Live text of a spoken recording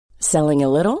Selling a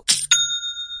little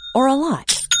or a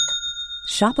lot?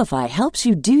 Shopify helps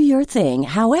you do your thing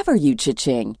however you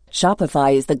cha-ching.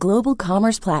 Shopify is the global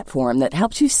commerce platform that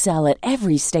helps you sell at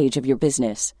every stage of your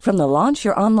business. From the launch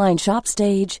your online shop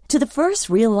stage to the first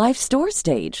real-life store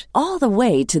stage, all the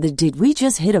way to the did we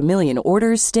just hit a million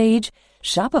orders stage.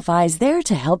 Shopify is there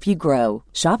to help you grow.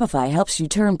 Shopify helps you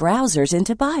turn browsers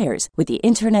into buyers with the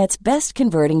internet's best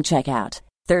converting checkout.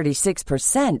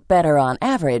 36% better on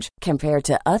average compared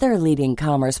to other leading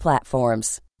commerce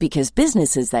platforms. Because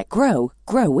businesses that grow,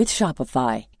 grow with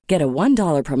Shopify. Get a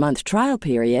 $1 per month trial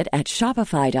period at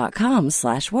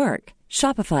shopify.com/work.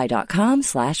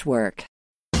 Shopify.com/work.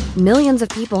 Millions of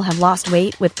people have lost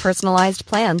weight with personalized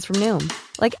plans from Noom.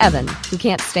 Like Evan, who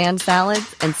can't stand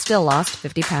salads and still lost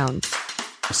 50 pounds.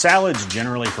 Salads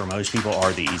generally for most people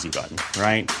are the easy button,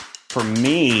 right? For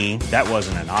me, that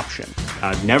wasn't an option.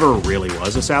 I never really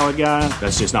was a salad guy.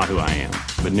 That's just not who I am.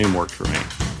 But Noom worked for me.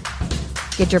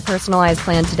 Get your personalized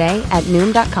plan today at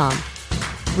Noom.com.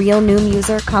 Real Noom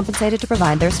user compensated to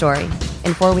provide their story.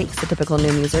 In 4 weeks, the typical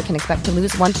Noom user can expect to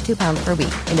lose 1 to 2 pounds per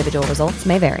week. Individual results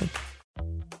may vary.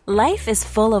 Life is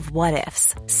full of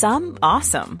what-ifs. Some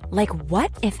awesome, like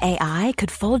what if AI could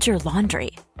fold your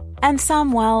laundry? And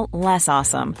some, well, less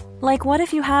awesome, like what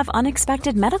if you have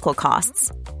unexpected medical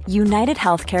costs? United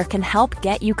Healthcare can help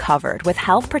get you covered with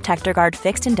Health Protector Guard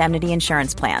fixed indemnity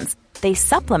insurance plans. They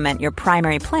supplement your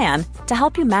primary plan to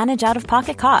help you manage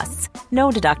out-of-pocket costs. No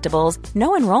deductibles,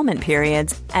 no enrollment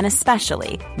periods, and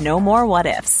especially no more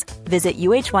what-ifs. Visit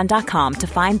uh1.com to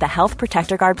find the Health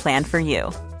Protector Guard plan for you.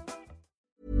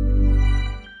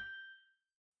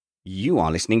 You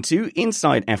are listening to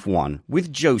Inside F1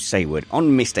 with Joe Sayward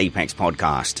on Missed Apex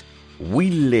Podcast.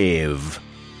 We live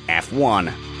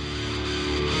F1.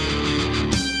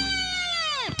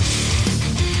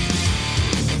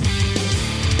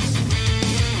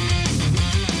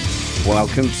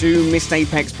 Welcome to Missed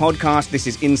Apex Podcast. This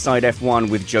is Inside F1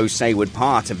 with Joe Sayward,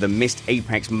 part of the Missed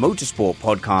Apex Motorsport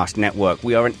Podcast Network.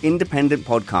 We are an independent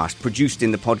podcast produced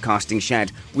in the podcasting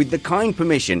shed with the kind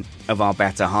permission of our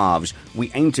better halves. We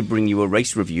aim to bring you a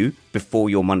race review before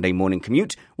your Monday morning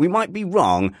commute. We might be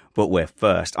wrong, but we're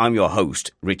first. I'm your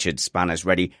host, Richard Spanners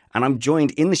Ready, and I'm joined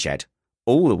in the shed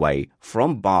all the way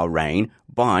from Bahrain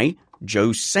by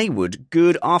Joe Sayward.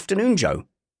 Good afternoon, Joe.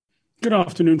 Good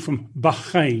afternoon from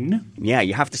Bahrain. Yeah,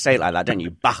 you have to say it like that, don't you?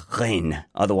 Bahrain.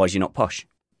 Otherwise, you're not posh.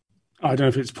 I don't know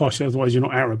if it's posh, otherwise you're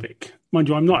not Arabic. Mind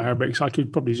you, I'm not Arabic, so I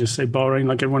could probably just say Bahrain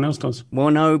like everyone else does. Well,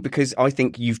 no, because I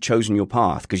think you've chosen your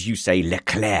path, because you say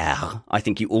Leclerc. I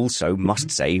think you also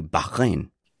must say Bahrain.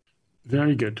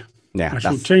 Very good. Yeah, I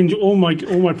shall change all my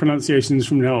pronunciations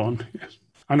from now on. Yes.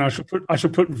 And I shall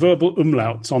put verbal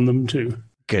umlauts on them too.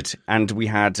 Good. And we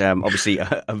had, obviously,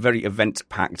 a very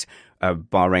event-packed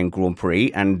Bahrain Grand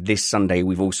Prix. And this Sunday,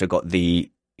 we've also got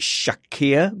the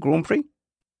Shakir Grand Prix.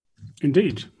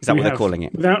 Indeed. Is that what they're calling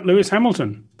it? Without Lewis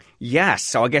Hamilton. Yes.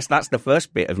 So I guess that's the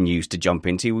first bit of news to jump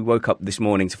into. We woke up this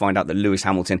morning to find out that Lewis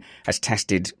Hamilton has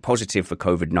tested positive for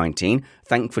COVID-19,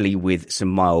 thankfully with some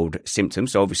mild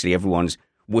symptoms. So obviously, everyone's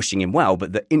wishing him well.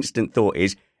 But the instant thought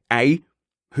is, A,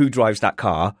 who drives that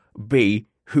car? B,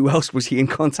 who else was he in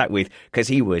contact with? Because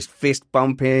he was fist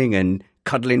bumping and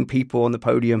cuddling people on the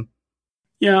podium.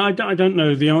 Yeah, I don't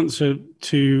know the answer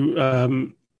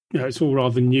to, it's all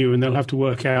rather new and they'll have to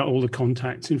work out all the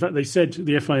contacts. In fact,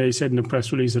 the FIA said in a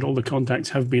press release that all the contacts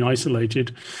have been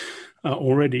isolated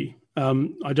already.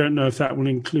 I don't know if that will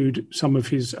include some of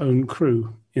his own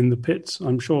crew in the pits.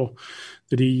 I'm sure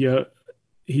that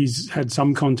he's had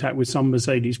some contact with some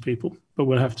Mercedes people, but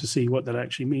we'll have to see what that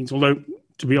actually means. Although,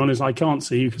 to be honest, I can't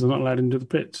see because I'm not allowed into the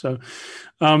pit. So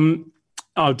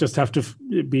I'll just have to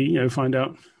find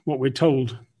out what we're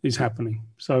told is happening.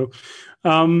 So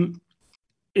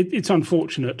it's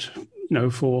unfortunate,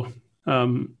 for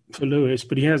Lewis,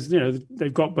 but he has,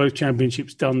 they've got both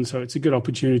championships done, so it's a good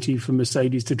opportunity for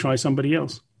Mercedes to try somebody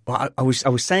else. Well, I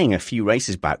was saying a few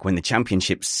races back when the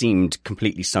championship seemed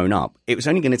completely sewn up, it was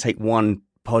only going to take one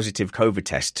positive COVID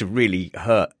test to really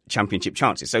hurt championship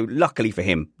chances. So luckily for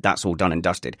him, that's all done and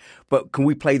dusted. But can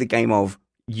we play the game of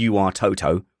you are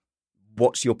Toto?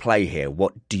 What's your play here?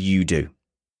 What do you do?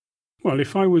 Well,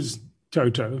 if I was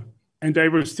Toto and I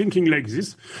was thinking like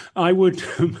this, I would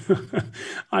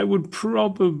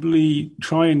probably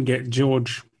try and get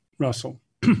George Russell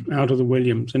out of the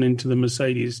Williams and into the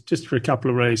Mercedes just for a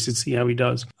couple of races, see how he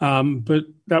does. But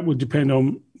that would depend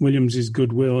on Williams'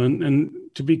 goodwill. And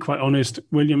to be quite honest,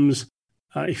 Williams,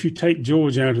 if you take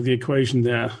George out of the equation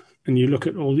there and you look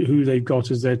at all who they've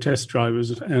got as their test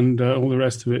drivers and all the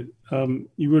rest of it,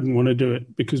 you wouldn't want to do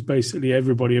it because basically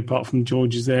everybody apart from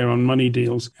George is there on money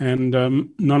deals and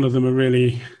none of them are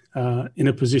really in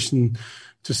a position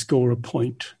to score a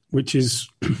point, which is,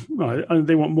 well,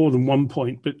 they want more than 1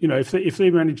 point. But, if they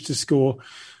manage to score,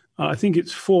 I think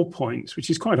it's 4 points, which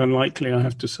is quite unlikely, I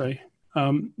have to say.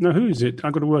 Now, who is it?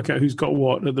 I've got to work out who's got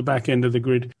what at the back end of the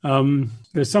grid.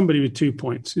 There's somebody with 2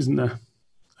 points, isn't there?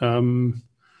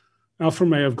 Alfa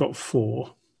Romeo have got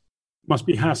 4. Must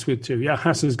be Haas with 2. Yeah,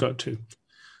 Haas has got 2.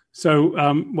 So,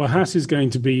 Haas is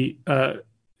going to be,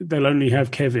 they'll only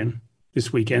have Kevin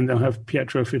this weekend. They'll have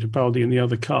Pietro Fittipaldi in the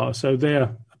other car. So they're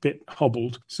a bit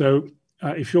hobbled. So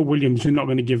if you're Williams, you're not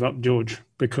going to give up George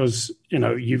because,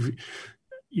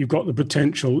 you've got the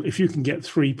potential. If you can get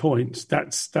 3 points,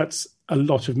 that's a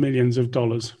lot of millions of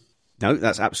dollars. No,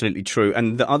 that's absolutely true.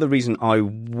 And the other reason I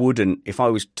wouldn't, if I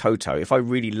was Toto, if I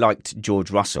really liked George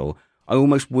Russell, I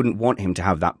almost wouldn't want him to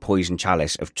have that poison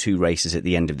chalice of 2 races at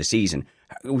the end of the season.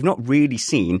 We've not really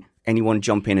seen anyone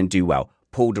jump in and do well.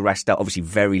 Paul di Resta, obviously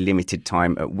very limited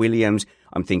time at Williams.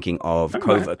 I'm thinking of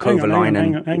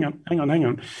Kovalainen. Hang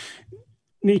on.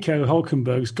 Nico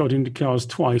Hülkenberg's got into cars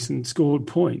twice and scored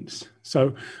points.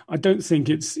 So I don't think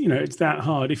it's that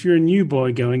hard. If you're a new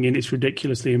boy going in, it's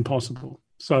ridiculously impossible.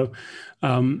 So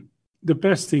the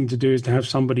best thing to do is to have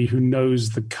somebody who knows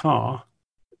the car.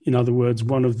 In other words,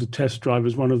 one of the test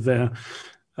drivers, one of their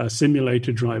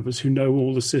simulator drivers who know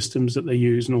all the systems that they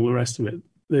use and all the rest of it.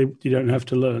 You don't have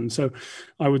to learn. So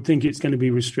I would think it's going to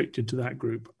be restricted to that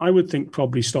group. I would think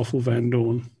probably Stoffel Van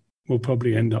Dorn will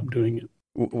probably end up doing it.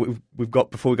 We've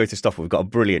got, before we go to Stoffel, we've got a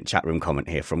brilliant chat room comment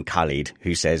here from Khalid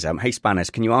who says, hey Spanners,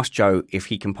 can you ask Joe if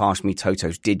he can pass me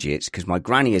Toto's digits because my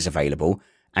granny is available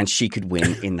and she could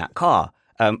win in that car.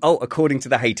 According to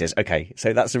the haters. Okay, so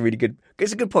it's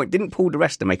a good point. Didn't Paul di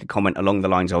Resta make a comment along the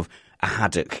lines of a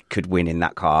Haddock could win in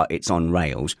that car? It's on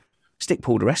rails. Stick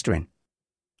Paul di Resta in.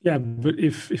 Yeah, but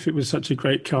if it was such a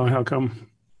great car, how come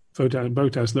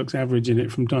Bottas looks average in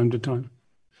it from time to time?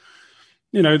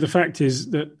 The fact is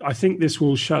that I think this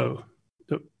will show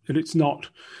that it's not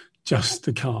just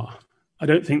the car. I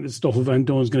don't think that Stoffel Van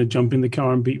Dorn is going to jump in the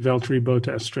car and beat Valtteri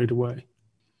Bottas straight away.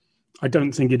 I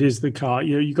don't think it is the car.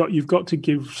 You've got to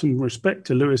give some respect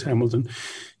to Lewis Hamilton.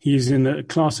 He's in a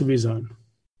class of his own.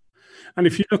 And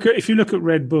if you look at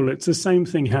Red Bull, it's the same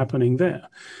thing happening there.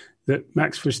 That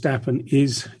Max Verstappen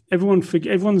is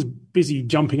everyone's busy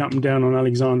jumping up and down on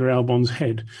Alexander Albon's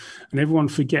head, and everyone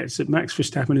forgets that Max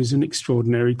Verstappen is an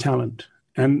extraordinary talent,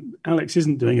 and Alex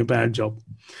isn't doing a bad job.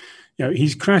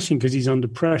 He's crashing because he's under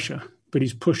pressure, but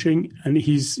he's pushing, and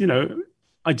he's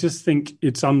I just think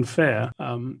it's unfair,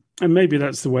 and maybe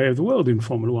that's the way of the world in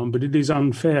Formula One, but it is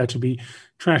unfair to be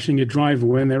trashing a driver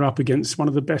when they're up against one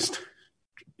of the best.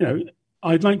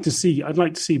 I'd like to see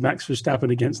Max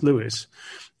Verstappen against Lewis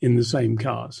in the same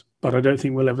cars, but I don't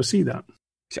think we'll ever see that.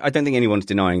 So I don't think anyone's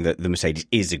denying that the Mercedes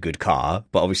is a good car,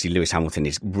 but obviously Lewis Hamilton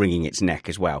is wringing its neck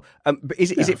as well. But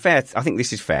is it fair? I think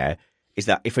this is fair. Is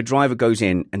that if a driver goes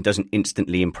in and doesn't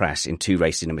instantly impress in 2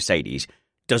 races in a Mercedes,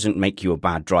 doesn't make you a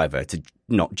bad driver to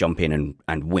not jump in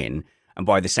and win. And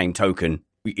by the same token,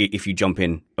 if you jump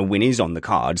in and win is on the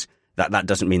cards, that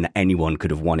doesn't mean that anyone could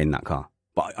have won in that car.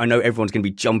 But I know everyone's going to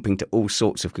be jumping to all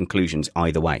sorts of conclusions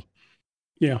either way.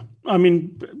 Yeah. I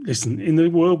mean, listen, in the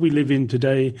world we live in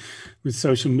today with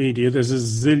social media, there's a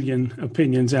zillion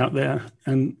opinions out there,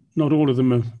 and not all of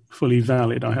them are fully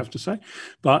valid, I have to say.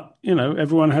 But,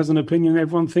 everyone has an opinion.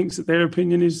 Everyone thinks that their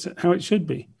opinion is how it should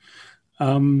be.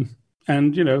 We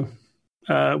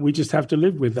just have to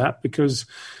live with that because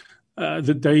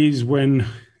the days when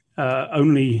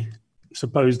only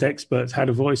supposed experts had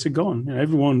a voice are gone.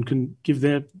 Everyone can give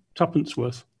their tuppence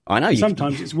worth. I know.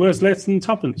 Sometimes it's worth less than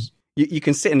tuppence. You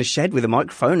can sit in a shed with a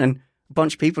microphone and a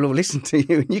bunch of people will listen to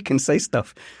you and you can say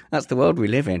stuff. That's the world we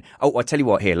live in. Oh, I'll tell you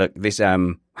what here. Look, this.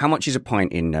 How much is a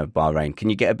pint in Bahrain? Can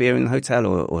you get a beer in the hotel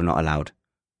or not allowed?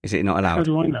 Is it not allowed? How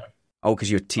do I know? Oh, because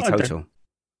you're teetotal.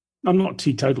 I'm not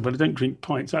teetotal, but I don't drink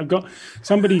pints. I've got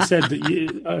somebody said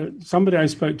that somebody I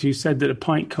spoke to said that a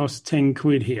pint costs 10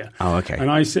 quid here. Oh, okay.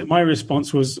 And I said my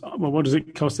response was, well, what does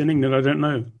it cost in England? I don't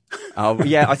know. Oh,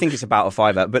 yeah, I think it's about a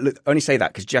 £5. But look, only say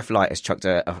that because Jeff Light has chucked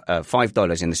a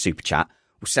 $5 in the super chat.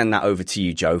 We'll send that over to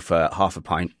you, Joe, for half a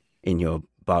pint in your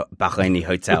Bahraini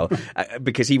hotel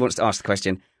because he wants to ask the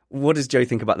question. What does Joe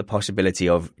think about the possibility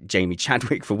of Jamie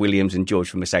Chadwick for Williams and George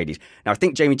for Mercedes? Now, I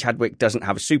think Jamie Chadwick doesn't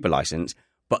have a super license.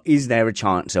 But is there a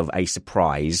chance of a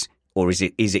surprise, or is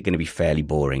it going to be fairly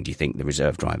boring, do you think, the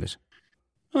reserve drivers?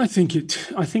 I think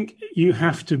you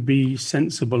have to be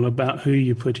sensible about who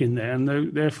you put in there. And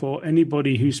therefore,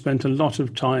 anybody who spent a lot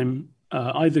of time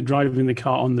either driving the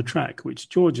car on the track, which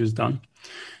George has done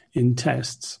in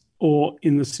tests, or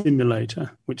in the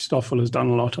simulator, which Stoffel has done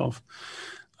a lot of,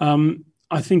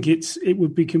 I think it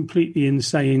would be completely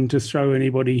insane to throw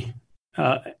anybody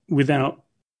without,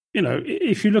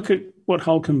 if you look at what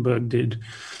Hulkenberg did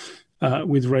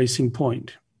with Racing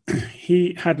Point,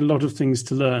 he had a lot of things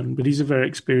to learn, but he's a very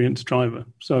experienced driver.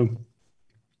 So,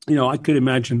 I could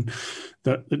imagine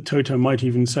that Toto might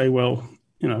even say, well,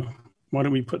 why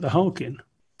don't we put the Hulk in?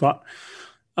 But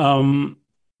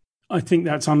I think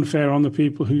that's unfair on the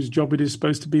people whose job it is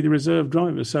supposed to be the reserve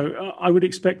driver. So I would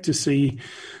expect to see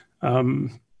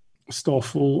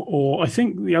Stoffel, or I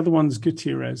think the other one's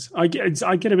Gutierrez. I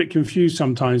get a bit confused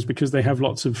sometimes because they have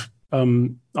lots of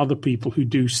other people who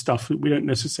do stuff that we don't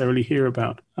necessarily hear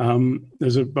about.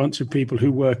 There's a bunch of people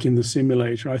who work in the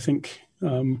simulator. I think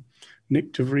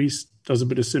Nick de Vries does a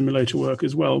bit of simulator work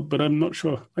as well, but I'm not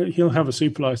sure. He'll have a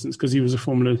super license because he was a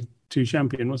Formula 2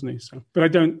 champion, wasn't he? So,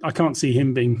 but I can't see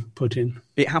him being put in.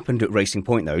 It happened at Racing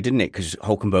Point, though, didn't it? Because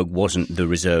Hulkenberg wasn't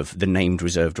the named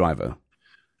reserve driver.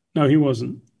 No, he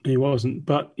wasn't. He wasn't.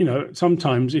 But,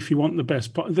 sometimes if you want the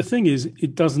best part, the thing is,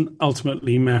 it doesn't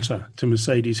ultimately matter to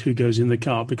Mercedes who goes in the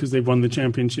car because they've won the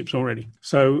championships already.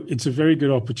 So it's a very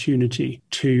good opportunity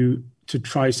to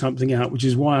try something out, which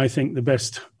is why I think the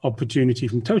best opportunity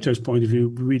from Toto's point of view,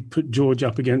 we'd put George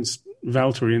up against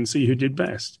Valtteri and see who did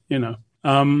best,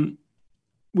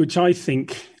 which I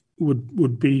think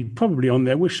would be probably on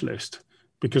their wish list,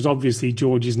 because obviously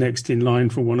George is next in line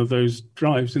for one of those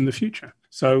drives in the future.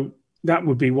 So that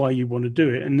would be why you want to do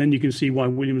it. And then you can see why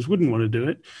Williams wouldn't want to do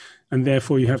it. And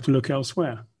therefore you have to look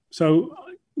elsewhere. So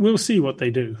we'll see what they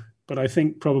do. But I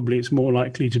think probably it's more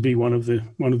likely to be one of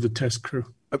the test crew.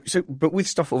 So, but with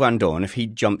Stoffel Vandoorne, if he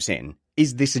jumps in,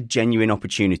 is this a genuine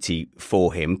opportunity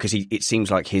for him? Because it seems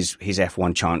like his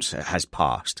F1 chance has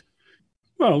passed.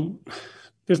 Well,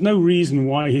 there's no reason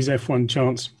why his F1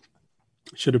 chance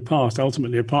should have passed,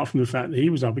 ultimately, apart from the fact that he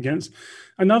was up against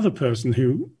another person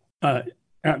who, at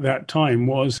that time,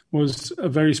 was a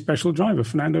very special driver,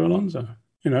 Fernando Alonso.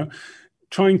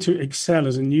 Trying to excel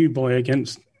as a new boy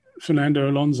against Fernando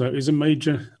Alonso is a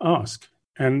major ask.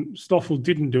 And Stoffel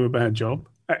didn't do a bad job.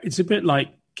 It's a bit like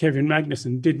Kevin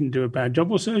Magnussen didn't do a bad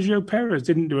job, or Sergio Perez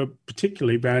didn't do a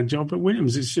particularly bad job at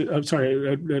Williams. At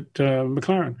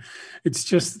McLaren. It's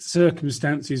just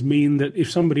circumstances mean that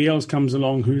if somebody else comes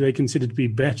along who they consider to be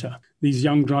better, these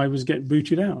young drivers get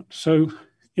booted out. So,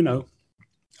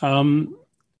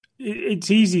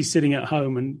 it's easy sitting at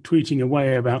home and tweeting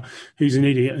away about who's an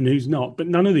idiot and who's not, but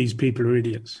none of these people are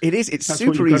idiots. It is. It's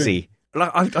super easy.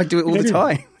 Like I do it all the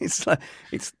time. It's like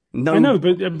no. I know,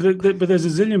 but there's a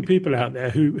zillion people out there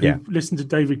who listen to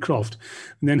David Croft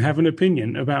and then have an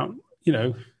opinion about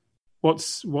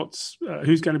what's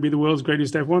who's going to be the world's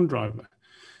greatest F1 driver.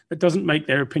 That doesn't make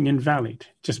their opinion valid.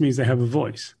 It just means they have a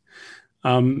voice.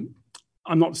 I'm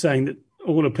not saying that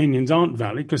all opinions aren't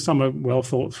valid, because some are well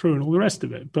thought through and all the rest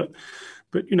of it. But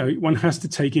one has to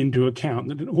take into account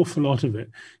that an awful lot of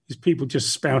it is people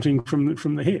just spouting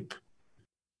from the hip.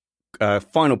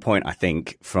 Final point, I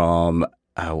think, from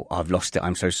I've lost it.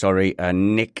 I'm so sorry.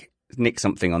 Nick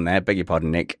something on there. Beg your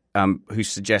pardon, Nick. Who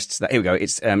suggests that? Here we go.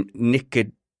 It's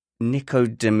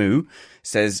Nicodemu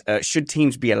says, should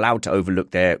teams be allowed to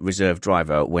overlook their reserve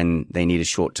driver when they need a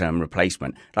short-term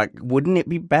replacement? Like, wouldn't it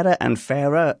be better and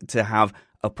fairer to have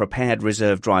a prepared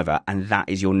reserve driver and that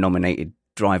is your nominated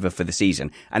driver for the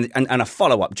season? And a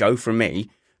follow-up, Joe, from me,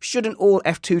 shouldn't all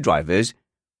F2 drivers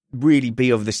really be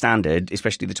of the standard,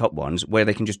 especially the top ones, where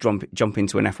they can just jump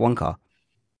into an F1 car?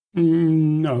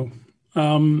 No.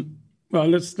 Well,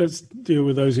 let's deal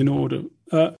with those in order.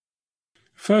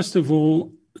 First of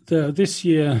all, this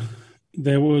year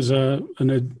there was it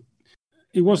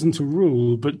wasn't a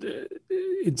rule, but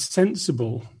it's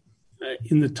sensible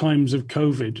in the times of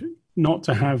COVID not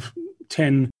to have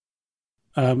 10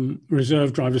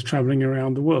 reserve drivers traveling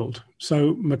around the world.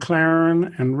 So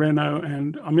McLaren and Renault,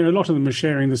 and a lot of them are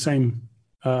sharing the same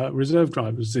reserve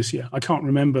drivers this year. I can't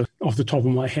remember off the top of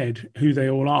my head who they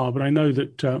all are, but I know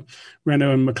that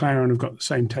Renault and McLaren have got the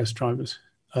same test drivers,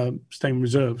 same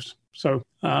reserves. So,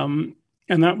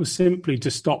 and that was simply to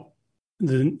stop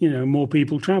more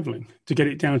people traveling, to get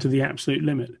it down to the absolute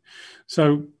limit.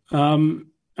 So, I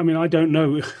don't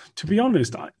know. To be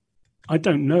honest, I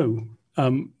don't know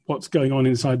what's going on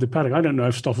inside the paddock. I don't know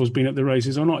if Stoffel's been at the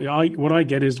races or not. What I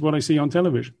get is what I see on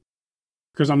television,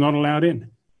 because I'm not allowed in.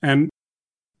 And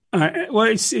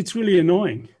it's really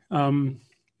annoying,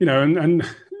 and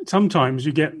sometimes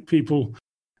you get people.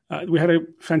 We had a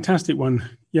fantastic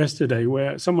one yesterday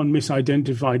where someone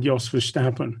misidentified Jos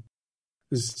Verstappen,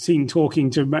 was seen talking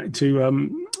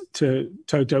to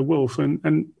Toto Wolff,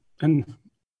 and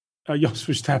Jos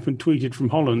Verstappen tweeted from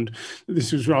Holland that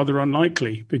this was rather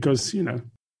unlikely because,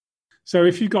 So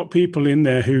if you've got people in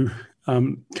there who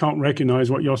can't recognise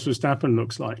what Jos Verstappen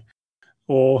looks like.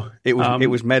 Or it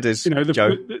was Meadows.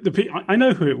 Joe. I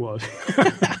know who it was.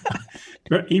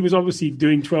 But he was obviously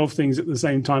doing 12 things at the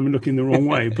same time and looking the wrong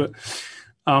way. But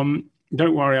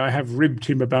don't worry, I have ribbed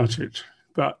him about it.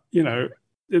 But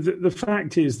the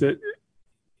fact is that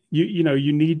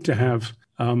you need to have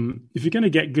if you're going to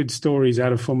get good stories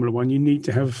out of Formula One, you need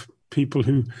to have people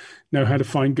who know how to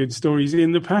find good stories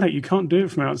in the paddock. You can't do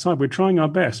it from outside. We're trying our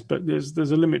best, but there's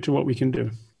a limit to what we can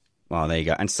do. Well, there you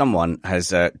go. And someone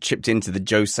has chipped into the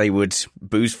Joe Saywood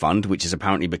Booze Fund, which has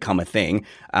apparently become a thing.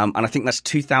 And I think that's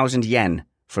 2,000 yen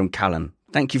from Callum.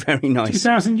 Thank you very nice.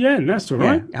 2,000 yen, that's all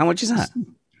right. Yeah. How much is that?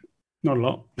 Not a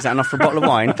lot. Is that enough for a bottle of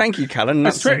wine? Thank you, Callum.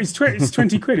 It's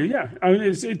 20 quid, yeah. I mean,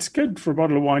 it's good for a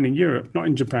bottle of wine in Europe, not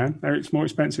in Japan. It's more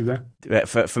expensive there.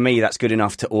 For me, that's good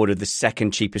enough to order the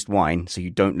second cheapest wine so you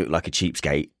don't look like a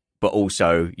cheapskate. But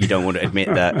also, you don't want to admit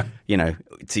that,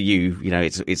 to you,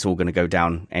 it's all going to go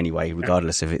down anyway,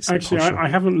 regardless of its. Actually, I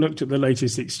haven't looked at the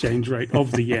latest exchange rate of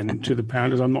the yen to the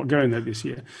pound, as I'm not going there this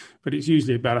year. But it's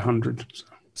usually about 100.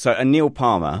 So Neil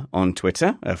Palmer on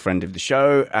Twitter, a friend of the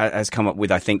show, has come up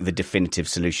with, I think, the definitive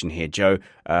solution here. Joe,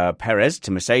 Perez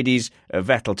to Mercedes,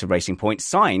 Vettel to Racing Point,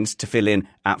 Sainz to fill in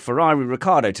at Ferrari,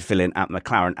 Ricciardo to fill in at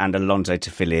McLaren, and Alonso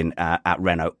to fill in at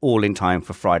Renault, all in time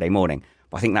for Friday morning.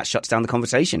 I think that shuts down the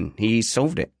conversation. He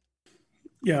solved it.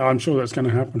 Yeah, I'm sure that's going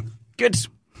to happen. Good.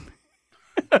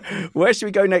 Where should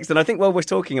we go next? And I think, well, we're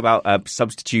talking about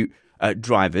substitute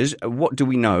drivers. What do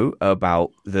we know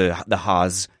about the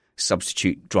Haas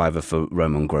substitute driver for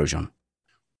Romain Grosjean?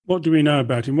 What do we know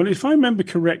about him? Well, if I remember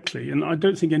correctly, and I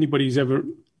don't think anybody's ever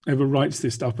writes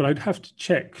this stuff, but I'd have to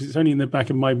check because it's only in the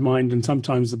back of my mind, and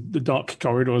sometimes the dark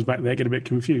corridors back there get a bit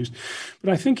confused.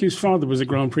 But I think his father was a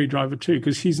Grand Prix driver too,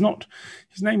 because his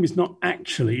name is not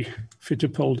actually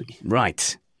Fittipaldi.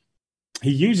 Right. He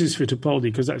uses Fittipaldi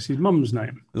because that's his mum's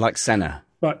name. Like Senna.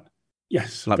 But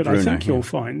yes, like but Bruno, I think you'll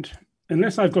find,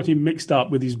 unless I've got him mixed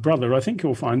up with his brother, I think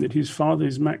you'll find that his father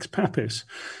is Max Papis,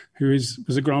 who was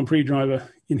a Grand Prix driver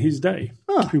in his day,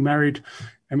 who married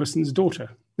Emerson's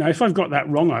daughter. Now, if I've got that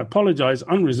wrong, I apologise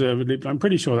unreservedly, but I'm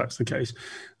pretty sure that's the case.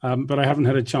 But I haven't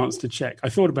had a chance to check. I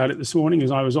thought about it this morning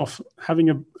as I was off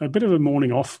having a bit of a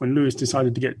morning off when Lewis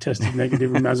decided to get tested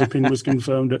negative and Mazepin was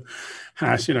confirmed at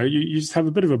Haas. You just have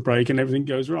a bit of a break and everything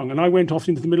goes wrong. And I went off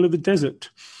into the middle of the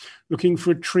desert looking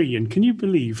for a tree. And can you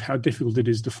believe how difficult it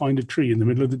is to find a tree in the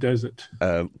middle of the desert?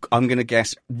 I'm going to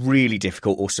guess really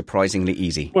difficult or surprisingly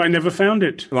easy. Well, I never found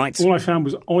it. Right. All I found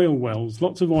was oil wells,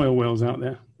 lots of oil wells out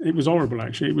there. It was horrible,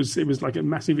 actually. It was like a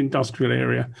massive industrial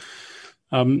area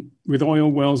with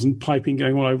oil wells and piping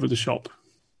going all over the shop.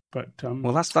 But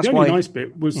well, that's the only nice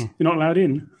bit was you're not allowed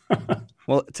in.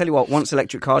 Well, tell you what, once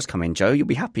electric cars come in, Joe, you'll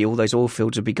be happy. All those oil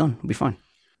fields will be gone. It'll be fine.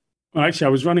 Well, actually, I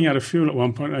was running out of fuel at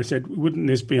one point. And I said, wouldn't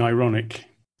this be ironic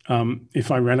if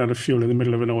I ran out of fuel in the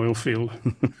middle of an oil field?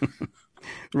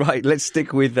 Right, let's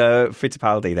stick with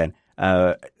Fittipaldi then.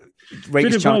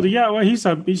 Fittipaldi, yeah, well, he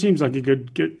seems like a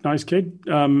good, nice kid.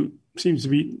 Seems to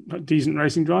be a decent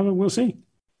racing driver. We'll see.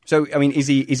 So, I mean, is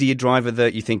he a driver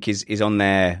that you think is on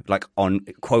there, like on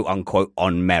quote unquote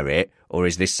on merit, or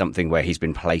is this something where he's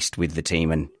been placed with the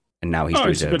team and now he's the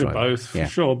reserve it's a bit driver? of both, for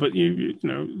sure. But you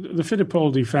know, the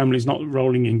Fittipaldi family's not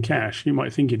rolling in cash. You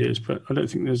might think it is, but I don't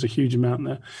think there's a huge amount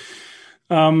there.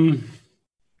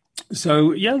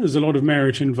 So yeah, there's a lot of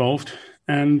merit involved.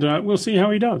 And we'll see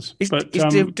how he does. Is Di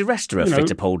Resta a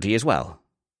Fittipaldi as well?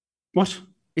 What?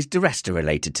 Is Di Resta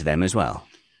related to them as well?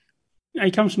 Yeah,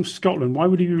 he comes from Scotland. Why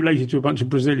would he be related to a bunch of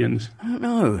Brazilians? I don't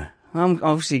know. I'm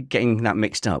obviously getting that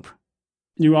mixed up.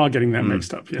 You are getting that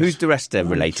mixed up, yes. Who's Di Resta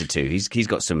related to? He's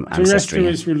got some ancestry. Di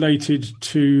Resta is related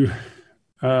to...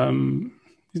 isn't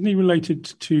he related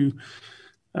to...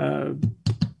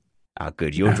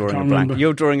 good. You're drawing a blank.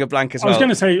 You're drawing a blank as well. I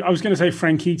was going to say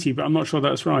Franchitti, but I'm not sure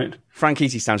that's right.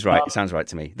 Franchitti sounds right. It sounds right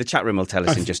to me. The chat room will tell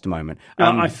us in just a moment.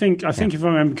 I think if I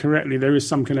remember correctly, there is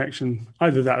some connection.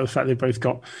 Either that or the fact they've both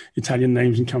got Italian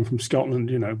names and come from Scotland,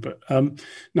 you know. But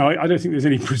no, I don't think there's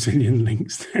any Brazilian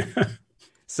links there.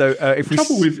 So if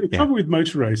the trouble with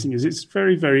motor racing is it's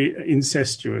very, very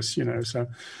incestuous, you know. So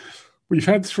we've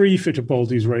had 3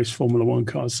 Fittipaldis race Formula One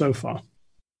cars so far.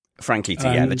 Franchitti,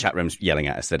 yeah, the chat room's yelling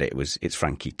at us that it's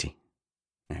Franchitti.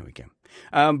 There we go.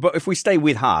 But if we stay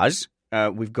with Haas,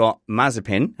 we've got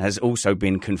Mazepin has also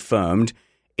been confirmed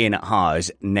in at Haas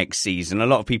next season. A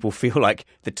lot of people feel like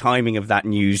the timing of that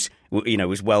news, you know,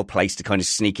 was well placed to kind of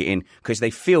sneak it in because they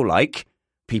feel like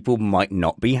people might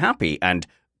not be happy, and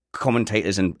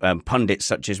commentators and pundits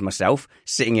such as myself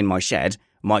sitting in my shed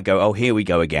might go, oh, here we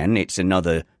go again. It's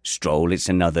another Stroll. It's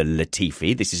another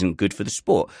Latifi. This isn't good for the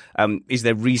sport. Is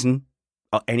there reason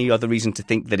any other reason to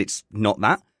think that it's not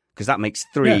that? Because that makes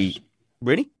 3. Yes.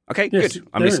 Really? Okay, Yes, good.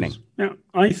 I'm there listening. is. Now,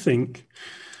 I think,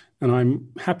 and I'm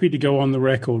happy to go on the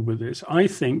record with this, I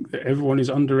think that everyone is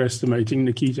underestimating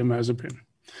Nikita Mazepin.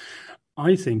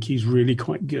 I think he's really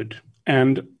quite good.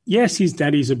 And yes, his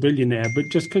daddy's a billionaire, but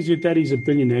just because your daddy's a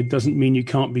billionaire doesn't mean you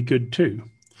can't be good too.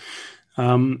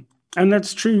 And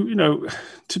that's true,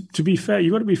 to be fair,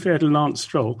 you've got to be fair to Lance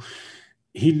Stroll.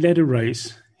 He led a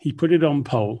race. He put it on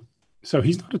pole. So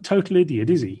he's not a total idiot,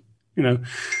 is he?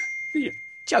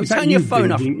 Joe, turn your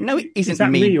phone off. No, it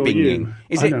isn't me pinging.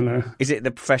 I don't know. Is it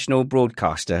the professional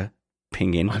broadcaster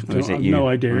pinging? I Or is it have you? no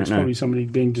idea. I It's don't know. probably somebody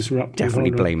being disruptive.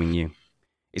 Definitely Hold on. blaming you.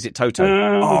 Is it Toto?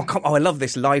 I love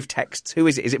this live text. Who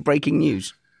is it? Is it breaking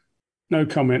news? No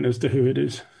comment as to who it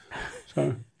is.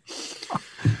 So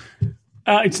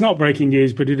it's not breaking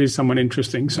news, but it is someone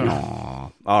interesting. So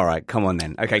All right, come on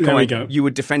then. Okay, There come we on. go. You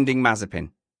were defending Mazepin.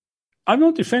 I'm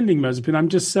not defending Mazepin. I'm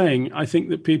just saying I think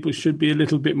that people should be a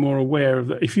little bit more aware of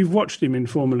that. If you've watched him in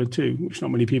Formula 2, which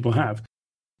not many people have,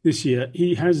 this year,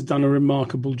 he has done a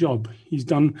remarkable job. He's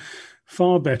done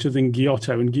far better than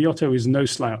Giotto, and Giotto is no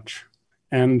slouch.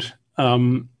 And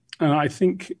I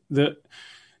think that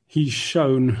he's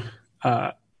shown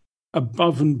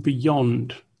above and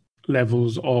beyond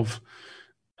levels of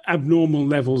abnormal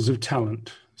levels of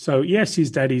talent. So yes,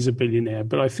 his daddy's a billionaire,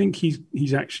 but I think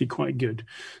he's actually quite good.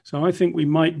 So I think we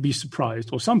might be surprised,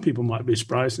 or some people might be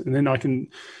surprised, and then I can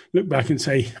look back and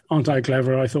say, "Aren't I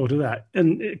clever? I thought of that."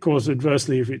 And of course,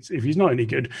 adversely, if he's not any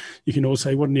good, you can all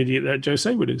say, "What an idiot that Joe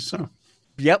Saward is." So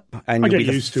Yep, and I you'll get be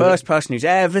the used to first person who's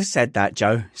ever said that,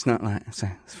 Joe. It's not like so.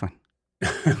 It's fine.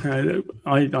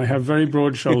 I have very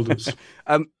broad shoulders.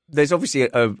 There's obviously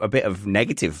a bit of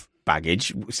negative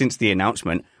baggage since the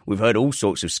announcement. We've heard all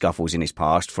sorts of scuffles in his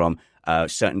past, from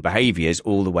certain behaviours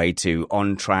all the way to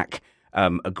on-track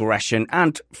aggression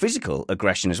and physical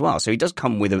aggression as well. So he does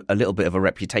come with a little bit of a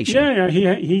reputation.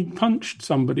 Yeah, he punched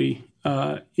somebody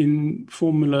in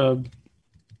Formula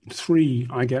 3,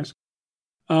 I guess.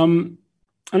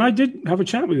 And I did have a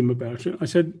chat with him about it. I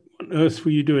said, "What on earth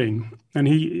were you doing?" And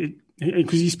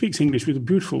because he speaks English with a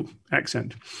beautiful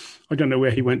accent. I don't know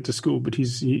where he went to school, but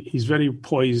he's very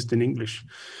poised in English.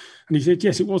 And he said,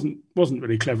 "Yes, it wasn't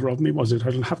very clever of me, was it?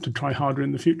 I'll have to try harder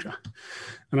in the future."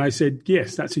 And I said,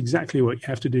 "Yes, that's exactly what you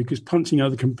have to do, because punching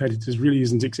other competitors really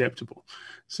isn't acceptable."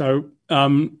 So,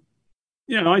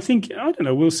 I think, I don't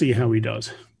know, we'll see how he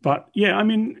does. But yeah, I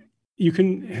mean, you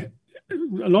can.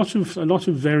 A lot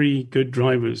of very good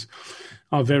drivers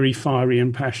are very fiery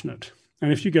and passionate.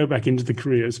 And if you go back into the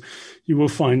careers, you will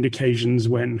find occasions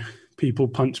when people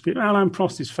punch people. Alain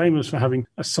Prost is famous for having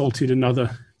assaulted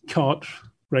another kart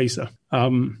racer.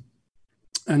 And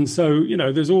so,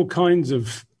 there's all kinds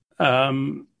of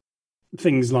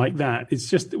things like that. It's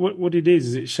just what it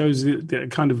is it shows the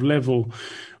kind of level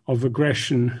of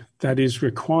aggression that is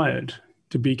required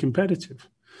to be competitive.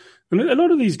 And a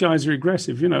lot of these guys are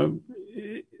aggressive,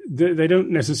 they don't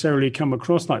necessarily come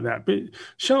across like that. But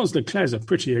Charles Leclerc's a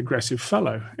pretty aggressive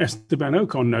fellow. Esteban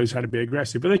Ocon knows how to be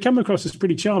aggressive, but they come across as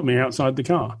pretty charming outside the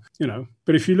car,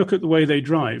 But if you look at the way they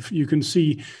drive, you can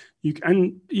see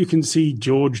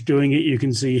George doing it. You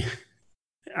can see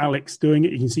Alex doing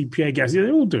it. You can see Pierre Gasly.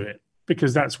 They all do it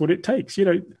because that's what it takes.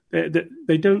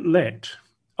 They don't let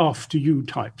after you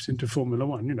types into Formula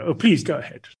One. Oh, please go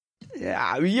ahead.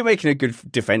 Yeah, you're making a good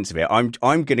defence of it. I'm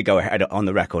going to go ahead on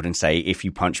the record and say, if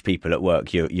you punch people at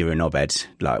work, you're a knobhead.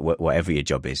 Like whatever your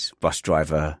job is, bus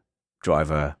driver,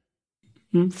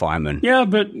 fireman. Yeah,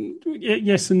 but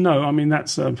yes and no. I mean,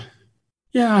 that's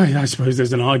I suppose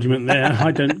there's an argument there.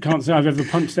 I can't say I've ever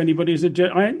punched anybody as a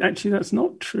jet. Actually, that's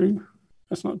not true.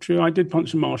 That's not true. I did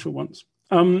punch a marshal once,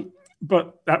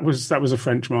 but that was a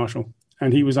French marshal.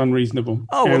 And he was unreasonable.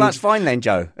 Oh, well, that's fine then,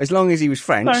 Joe. As long as he was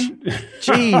French.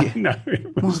 Gee. No,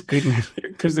 it was goodness.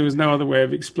 Because there was no other way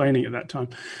of explaining at that time.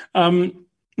 No,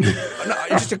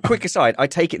 just a quick aside. I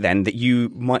take it then that you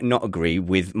might not agree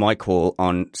with my call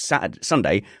on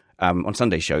Sunday, on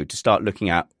Sunday's show, to start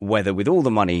looking at whether, with all the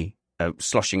money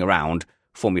sloshing around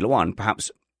Formula One,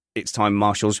 perhaps it's time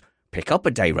marshals pick up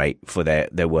a day rate for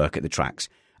their work at the tracks.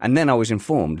 And then I was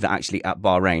informed that actually at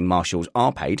Bahrain, marshals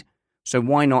are paid. So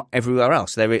why not everywhere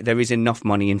else? There is enough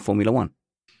money in Formula One.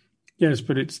 Yes,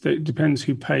 but it depends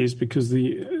who pays, because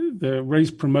the race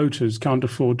promoters can't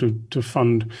afford to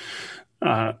fund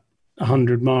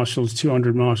 100 marshals,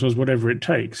 200 marshals, whatever it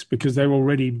takes, because they're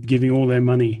already giving all their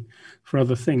money for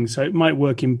other things. So it might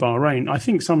work in Bahrain. I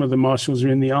think some of the marshals are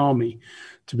in the army,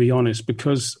 to be honest,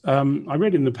 because I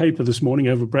read in the paper this morning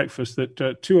over breakfast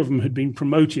that 2 of them had been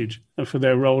promoted for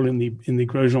their role in the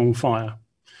Grosjean fire.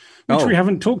 which we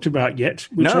haven't talked about yet,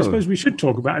 which I suppose we should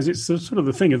talk about, as it's sort of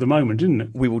the thing of the moment, isn't it?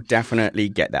 We will definitely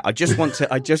get there. I just want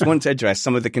to address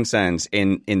some of the concerns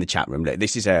in the chat room.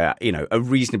 This is a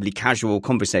reasonably casual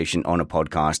conversation on a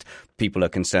podcast. People are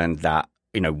concerned that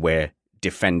we're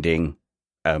defending,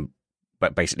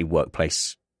 but basically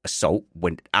workplace assault,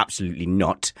 when absolutely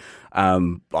not.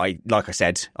 Like I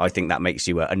said, I think that makes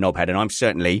you a knobhead, and I'm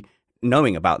certainly,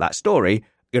 knowing about that story,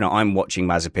 I'm watching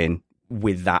Mazepin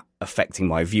with that affecting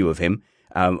my view of him.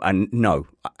 And no,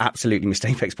 absolutely, Mr.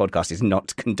 Apex Podcast is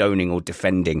not condoning or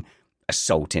defending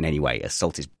assault in any way.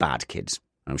 Assault is bad, kids.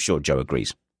 I'm sure Joe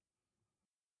agrees.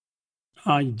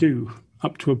 I do,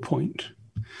 up to a point.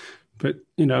 But,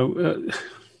 but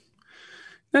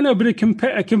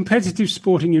a competitive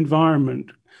sporting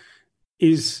environment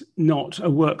is not a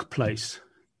workplace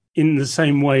in the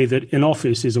same way that an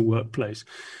office is a workplace.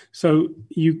 So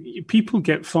people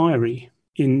get fiery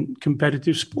in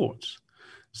competitive sports.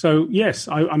 So, yes,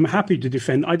 I'm happy to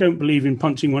defend. I don't believe in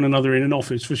punching one another in an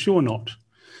office, for sure not.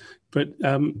 But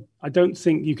I don't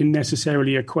think you can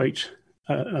necessarily equate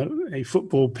a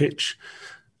football pitch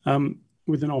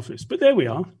with an office. But there we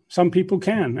are. Some people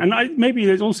can. And maybe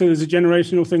there's a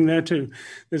generational thing there too.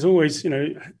 There's always,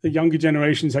 the younger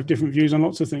generations have different views on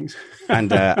lots of things.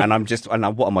 and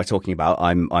what am I talking about?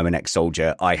 I'm an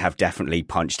ex-soldier. I have definitely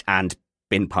punched and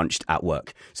been punched at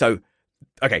work. So,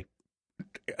 okay.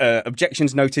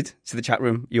 Objections noted to the chat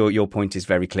room. Your point is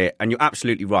very clear, and you're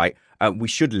absolutely right. We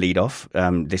should lead off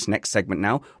this next segment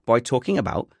now by talking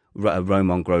about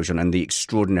Romain Grosjean and the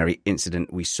extraordinary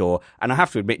incident we saw. And I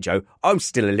have to admit, Joe, I'm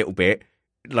still a little bit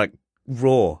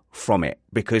raw from it,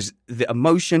 because the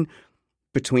emotion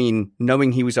between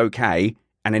knowing he was okay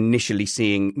and initially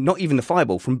seeing not even the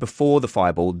fireball, from before the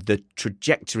fireball, the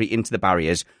trajectory into the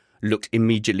barriers looked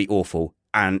immediately awful,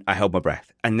 and I held my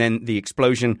breath. And then the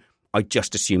explosion, I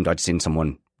just assumed I'd seen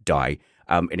someone die.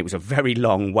 And it was a very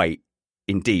long wait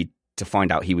indeed to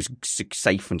find out he was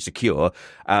safe and secure.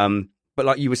 But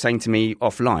like you were saying to me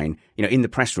offline, in the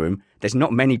press room, there's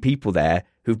not many people there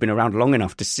who've been around long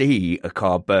enough to see a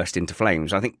car burst into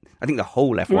flames. I think the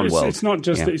whole F1 world. It's not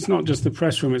just the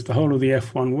press room; it's the whole of the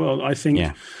F1 world. I think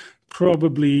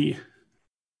probably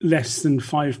less than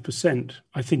 5%.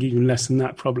 I think even less than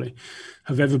that probably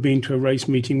have ever been to a race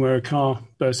meeting where a car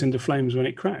burst into flames when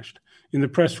it crashed. In the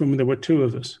press room, there were two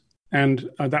of us. And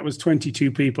that was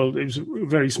 22 people. It was a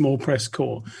very small press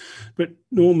corps. But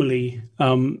normally,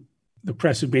 the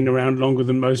press have been around longer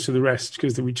than most of the rest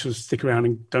because we just stick around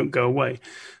and don't go away.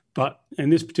 But in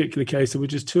this particular case, there were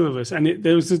just two of us. And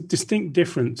there was a distinct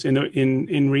difference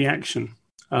in reaction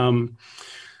from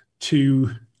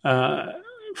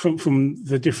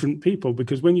the different people.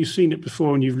 Because when you've seen it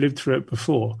before and you've lived through it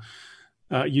before,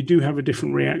 you do have a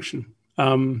different reaction.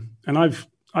 And I've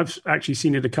actually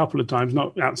seen it a couple of times,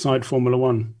 not outside Formula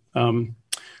One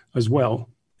as well,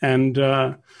 and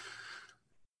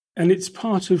it's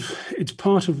part of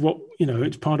what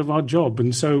it's part of our job.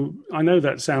 And so I know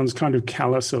that sounds kind of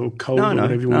callous or cold or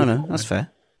whatever you want. No, that's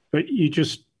fair. But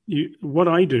what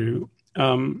I do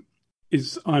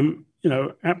is I'm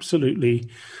absolutely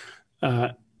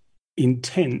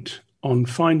intent on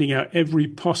finding out every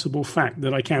possible fact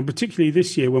that I can, particularly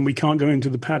this year when we can't go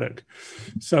into the paddock.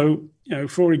 So,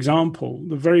 for example,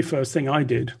 the very first thing I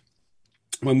did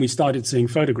when we started seeing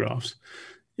photographs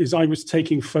is I was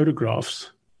taking photographs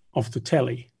of the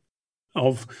telly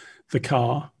of the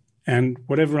car and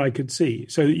whatever I could see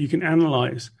so that you can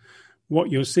analyze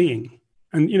what you're seeing.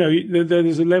 And,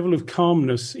 there's a level of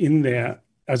calmness in there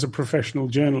as a professional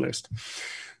journalist,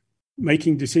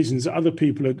 making decisions that other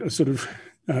people are sort of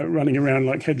running around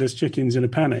like headless chickens in a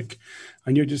panic,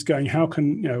 and you're just going,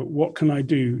 what can I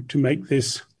do to make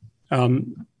this,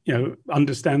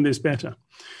 understand this better?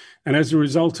 And as a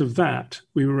result of that,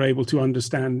 we were able to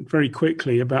understand very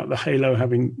quickly about the halo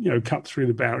having, cut through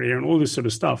the barrier and all this sort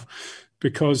of stuff.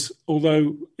 Because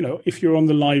although, if you're on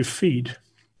the live feed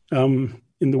in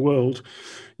the world,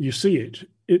 you see it.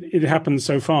 It happens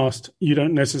so fast, you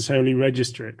don't necessarily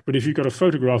register it. But if you've got a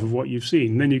photograph of what you've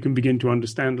seen, then you can begin to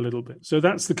understand a little bit. So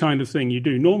that's the kind of thing you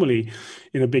do. Normally,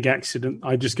 in a big accident,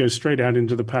 I just go straight out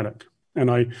into the paddock, and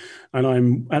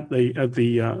I'm at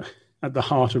the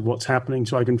heart of what's happening,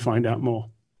 so I can find out more.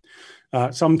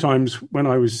 Sometimes, when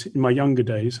I was in my younger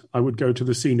days, I would go to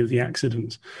the scene of the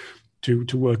accidents to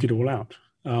work it all out.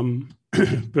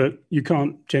 But you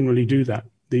can't generally do that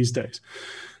these days.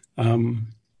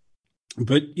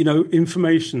 But,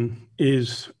 information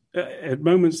is, at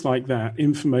moments like that,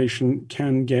 information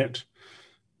can get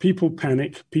people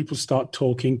panic, people start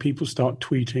talking, people start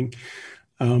tweeting,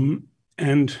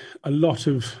 and a lot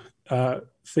of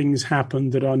things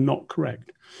happen that are not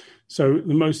correct. So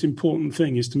the most important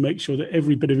thing is to make sure that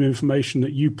every bit of information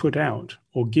that you put out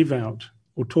or give out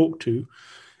or talk to,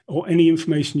 or any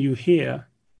information you hear,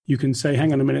 you can say,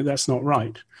 hang on a minute, that's not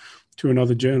right, to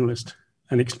another journalist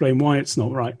and explain why it's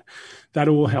not right. That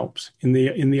all helps in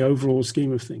the overall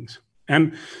scheme of things.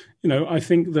 And, I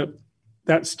think that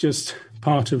that's just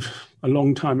part of a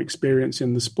long time experience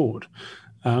in the sport.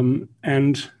 And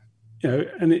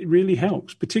it really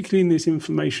helps, particularly in this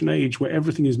information age where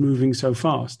everything is moving so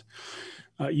fast.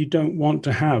 You don't want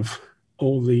to have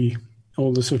all the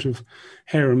sort of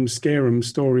harem-scarum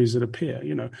stories that appear.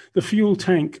 The fuel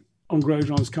tank on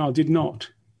Grosjean's car did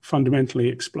not fundamentally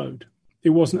explode. It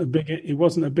wasn't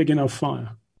a big enough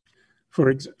fire. For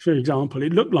example,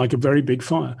 it looked like a very big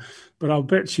fire, but I'll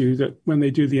bet you that when they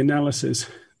do the analysis,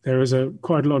 there is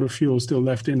quite a lot of fuel still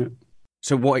left in it.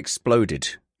 So what exploded?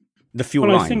 The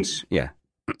fuel lines?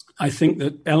 I think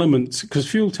that elements, because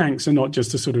fuel tanks are not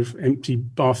just a sort of empty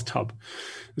bathtub.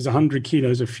 There's 100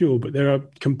 kilos of fuel, but there are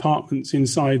compartments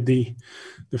inside the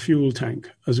fuel tank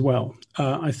as well.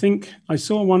 I think I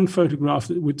saw one photograph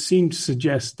that would seem to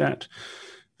suggest that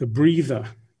the breather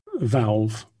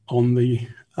valve on the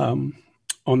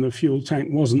fuel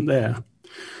tank wasn't there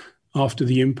after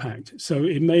the impact. So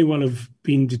it may well have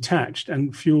been detached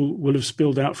and fuel will have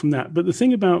spilled out from that. But the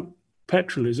thing about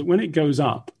petrol is that when it goes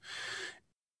up,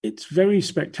 it's very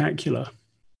spectacular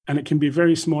and it can be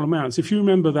very small amounts. If you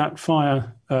remember that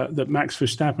fire that Max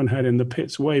Verstappen had in the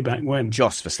pits way back when.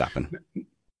 Jos Verstappen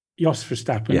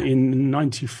in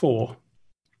 94.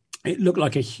 It looked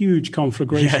like a huge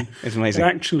conflagration. Yeah, it's amazing.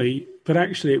 But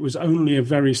actually, it was only a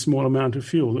very small amount of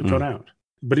fuel that got out.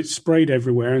 But it sprayed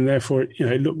everywhere, and therefore,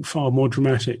 it looked far more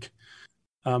dramatic.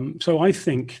 So I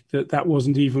think that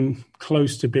wasn't even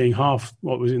close to being half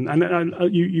what was in. And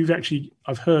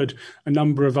I've heard a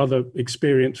number of other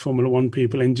experienced Formula One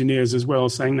people, engineers as well,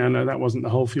 saying, no, that wasn't the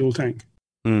whole fuel tank.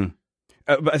 But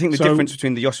I think the difference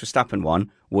between the Jos Verstappen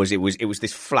one was it was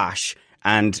this flash.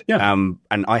 And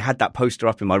I had that poster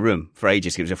up in my room for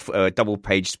ages. It was a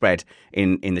double-page spread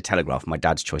in the Telegraph, my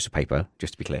dad's choice of paper,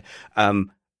 just to be clear.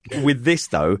 With this,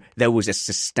 though, there was a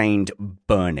sustained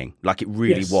burning, like it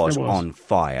really was on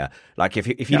fire. Like if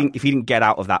he didn't get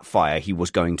out of that fire, he was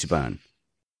going to burn.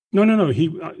 No.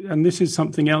 And this is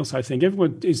something else. I think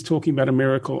everyone is talking about a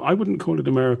miracle. I wouldn't call it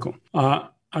a miracle. I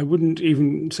wouldn't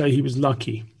even say he was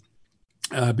lucky,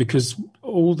 because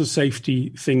all the safety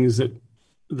things that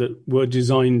were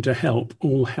designed to help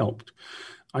all helped.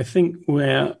 I think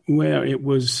where it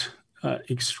was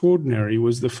extraordinary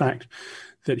was the fact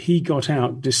that he got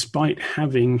out despite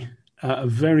having a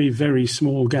very, very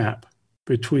small gap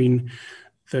between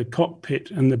the cockpit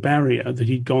and the barrier that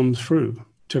he'd gone through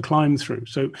to climb through.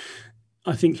 So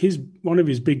I think one of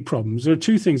his big problems, there are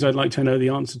two things I'd like to know the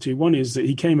answer to. One is that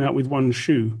he came out with one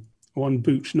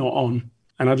boot not on.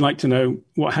 And I'd like to know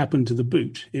what happened to the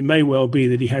boot. It may well be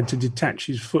that he had to detach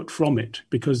his foot from it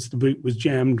because the boot was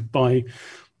jammed by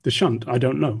the shunt. I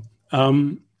don't know.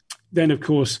 Then, of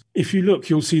course, if you look,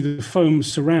 you'll see the foam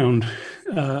surround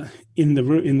in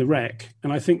the wreck.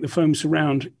 And I think the foam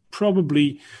surround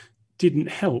probably didn't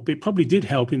help. It probably did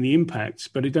help in the impacts,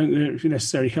 but it don't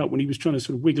necessarily help when he was trying to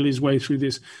sort of wiggle his way through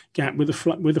this gap with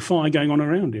a fire going on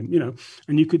around him,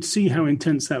 And you could see how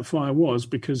intense that fire was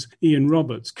because Ian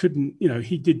Roberts couldn't,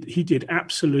 he did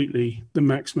absolutely the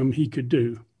maximum he could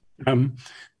do. And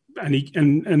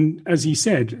as he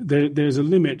said, there's a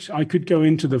limit. I could go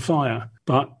into the fire,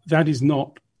 but that is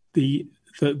not the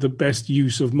best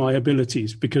use of my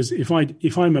abilities, because if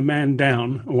I'm a man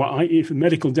down, or if a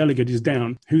medical delegate is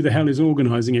down, who the hell is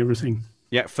organising everything?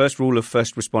 Yeah, first rule of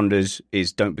first responders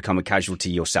is don't become a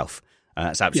casualty yourself.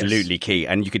 That's absolutely key.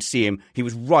 And you could see him, he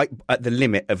was right at the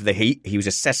limit of the heat. He was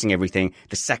assessing everything.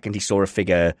 The second he saw a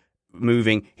figure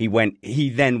moving, he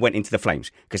then went into the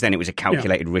flames, because then it was a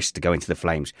calculated risk to go into the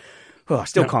flames. Oh, I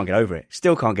still can't get over it.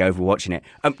 Still can't get over watching it.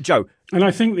 Joe. And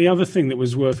I think the other thing that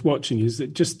was worth watching is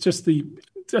that just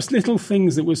little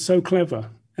things that were so clever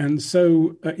and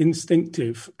so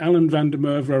instinctive. Alan van der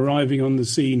Merwe arriving on the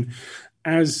scene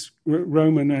as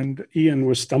Roman and Ian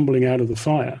were stumbling out of the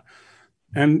fire.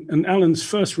 And Alan's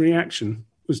first reaction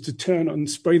was to turn and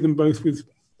spray them both with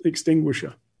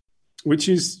extinguisher, which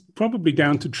is probably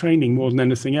down to training more than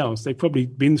anything else. They've probably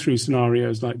been through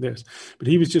scenarios like this, but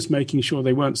he was just making sure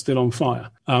they weren't still on fire,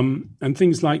 and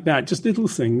things like that, just little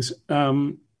things.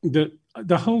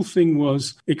 The whole thing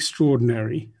was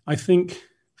extraordinary. I think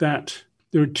that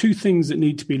there are two things that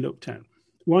need to be looked at.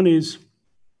 One is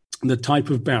the type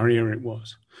of barrier it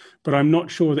was, but I'm not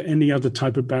sure that any other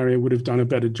type of barrier would have done a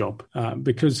better job,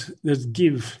 because there's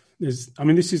give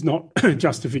This is not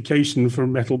justification for a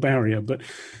metal barrier, but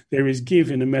there is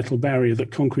give in a metal barrier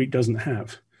that concrete doesn't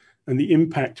have. And the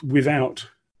impact without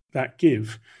that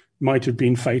give might have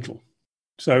been fatal.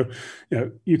 So,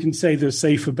 you can say the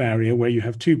safer barrier where you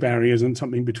have two barriers and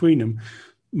something between them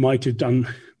might have done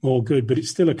more good, but it's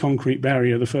still a concrete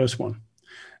barrier, the first one.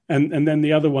 And then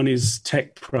the other one is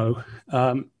Tech Pro.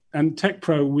 And Tech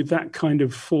Pro with that kind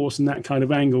of force and that kind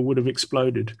of angle would have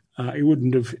exploded. It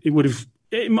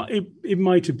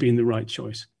might have been the right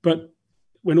choice. But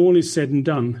when all is said and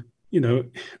done,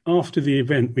 after the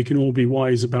event, we can all be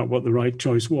wise about what the right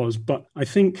choice was. But I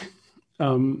think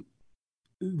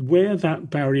where that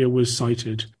barrier was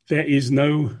sited, there is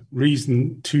no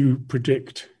reason to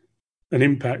predict an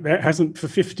impact. There hasn't for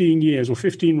 15 years or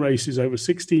 15 races over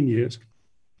 16 years.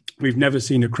 We've never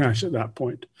seen a crash at that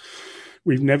point.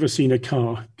 We've never seen a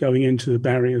car going into the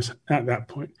barriers at that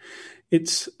point.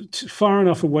 It's far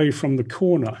enough away from the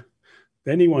corner.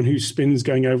 Anyone who spins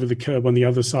going over the curb on the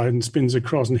other side and spins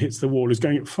across and hits the wall is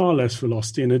going at far less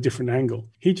velocity and a different angle.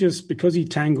 Because he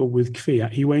tangled with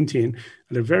Kvyat, he went in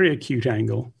at a very acute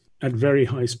angle at very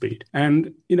high speed.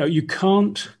 And, you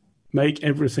can't make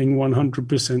everything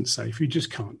 100% safe. You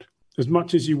just can't. As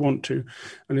much as you want to,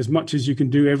 and as much as you can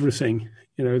do everything,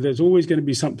 there's always going to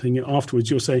be something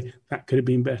afterwards you'll say, that could have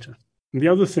been better. And the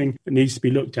other thing that needs to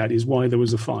be looked at is why there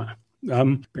was a fire.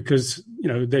 Because,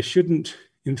 there shouldn't,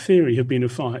 in theory, have been a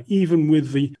fire, even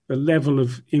with the level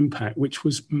of impact, which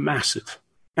was massive,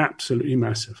 absolutely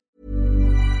massive.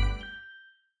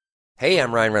 Hey,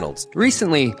 I'm Ryan Reynolds.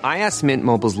 Recently, I asked Mint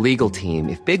Mobile's legal team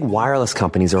if big wireless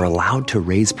companies are allowed to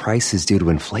raise prices due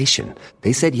to inflation.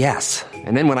 They said yes.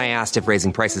 And then when I asked if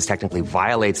raising prices technically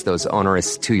violates those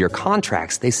onerous 2-year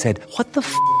contracts, they said, "What the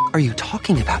f*** are you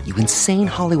talking about, you insane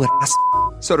Hollywood ass f-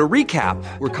 So to recap,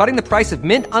 we're cutting the price of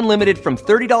Mint Unlimited from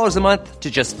 $30 a month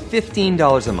to just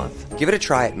 $15 a month. Give it a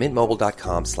try at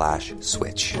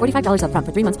mintmobile.com/switch. $45 up front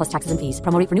for 3 months plus taxes and fees.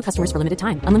 Promo rate for new customers for limited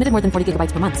time. Unlimited more than 40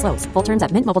 gigabytes per month. Slows full terms at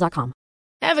mintmobile.com.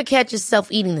 Ever catch yourself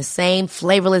eating the same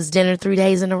flavorless dinner 3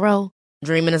 days in a row?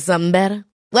 Dreaming of something better?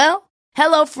 Well,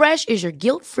 HelloFresh is your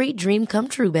guilt-free dream come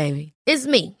true, baby. It's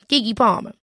me, Keke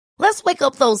Palmer. Let's wake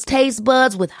up those taste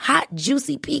buds with hot,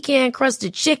 juicy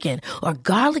pecan-crusted chicken or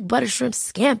garlic butter shrimp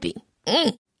scampi.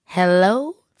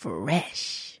 Hello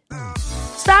Fresh.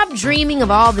 Stop dreaming of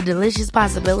all the delicious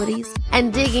possibilities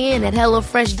and dig in at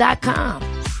HelloFresh.com.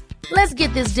 Let's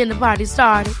get this dinner party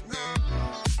started.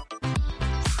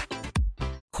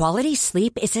 Quality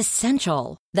sleep is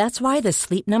essential. That's why the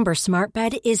Sleep Number Smart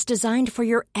Bed is designed for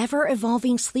your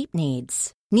ever-evolving sleep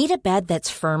needs. Need a bed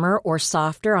that's firmer or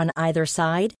softer on either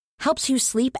side? Helps you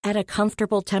sleep at a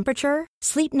comfortable temperature?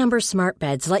 Sleep Number Smart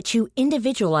Beds let you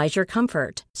individualize your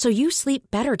comfort, so you sleep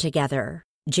better together.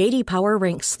 J.D. Power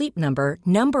ranks Sleep Number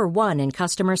number 1 in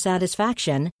customer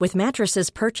satisfaction with mattresses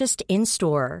purchased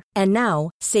in-store. And now,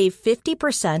 save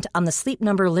 50% on the Sleep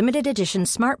Number Limited Edition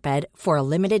Smart Bed for a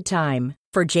limited time.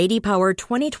 For J.D. Power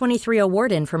 2023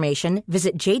 award information,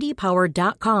 visit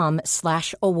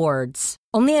jdpower.com/awards.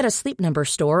 Only at a Sleep Number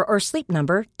store or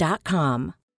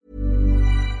sleepnumber.com.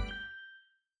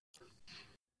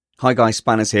 Hi guys,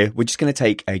 Spanners here. We're just going to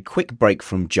take a quick break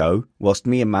from Joe whilst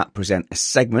me and Matt present a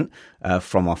segment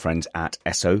from our friends at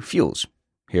Esso Fuels.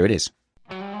 Here it is.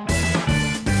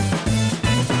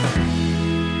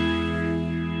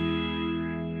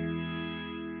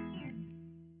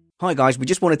 Hi guys, we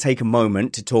just want to take a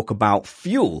moment to talk about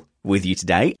fuel with you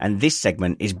today, and this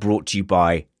segment is brought to you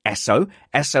by Esso.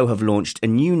 Esso have launched a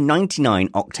new 99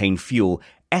 octane fuel,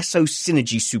 Esso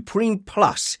Synergy Supreme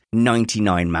Plus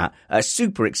 99, Matt.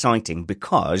 Super exciting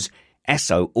because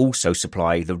Esso also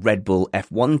supply the Red Bull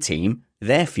F1 team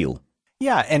their fuel.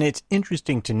 Yeah, and it's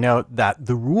interesting to note that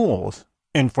the rules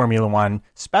in Formula One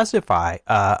specify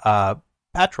a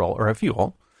petrol or a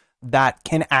fuel that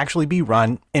can actually be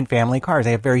run in family cars.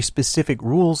 They have very specific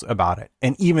rules about it.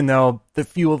 And even though the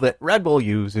fuel that Red Bull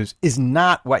uses is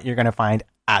not what you're going to find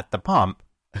at the pump,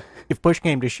 if push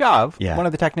came to shove, one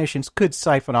of the technicians could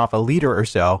siphon off a liter or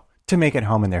so to make it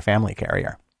home in their family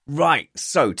carrier. Right.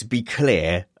 So to be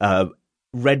clear,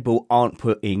 Red Bull aren't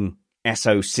putting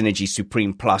Esso Synergy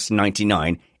Supreme Plus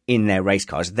 99 in their race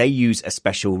cars. They use a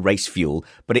special race fuel,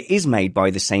 but it is made by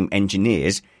the same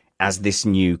engineers as this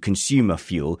new consumer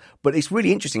fuel. But it's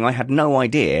really interesting. I had no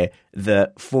idea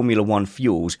that Formula One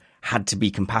fuels had to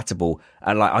be compatible.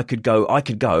 And I could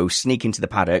go sneak into the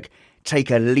paddock,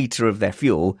 take a liter of their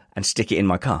fuel and stick it in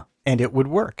my car. And it would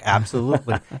work.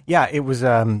 Absolutely. Yeah, it was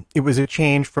a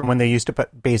change from when they used to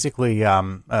put basically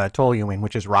toluene,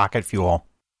 which is rocket fuel.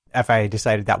 FIA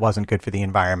decided that wasn't good for the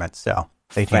environment, so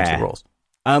they changed the rules.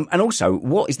 And also,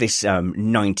 what is this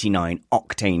 99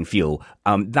 octane fuel?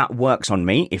 That works on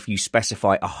me. If you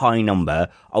specify a high number,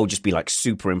 I'll just be like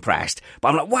super impressed. But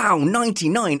I'm like, wow,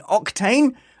 99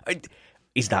 octane?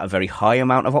 Is that a very high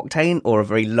amount of octane or a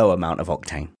very low amount of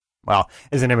octane? Well,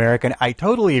 as an American, I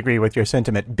totally agree with your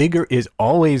sentiment. Bigger is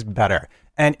always better.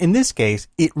 And in this case,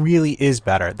 it really is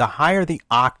better. The higher the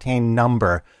octane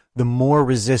number, the more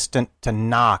resistant to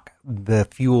knock the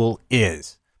fuel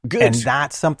is. Good. And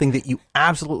that's something that you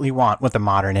absolutely want with a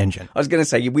modern engine. I was going to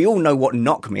say, we all know what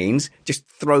knock means. Just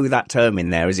throw that term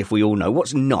in there as if we all know.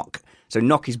 What's knock? So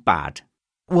knock is bad.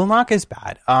 Well, knock is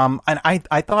bad. And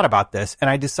I thought about this, and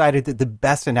I decided that the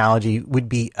best analogy would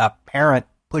be a parent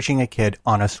pushing a kid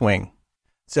on a swing.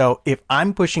 So if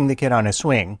I'm pushing the kid on a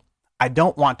swing, I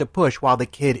don't want to push while the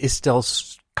kid is still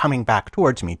coming back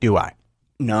towards me, do I?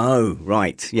 No,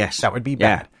 right. Yes. That would be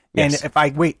bad. Yeah. And Yes. if I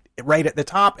wait right at the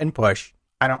top and push,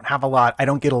 I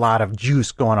don't get a lot of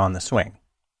juice going on the swing.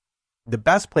 The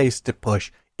best place to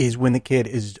push is when the kid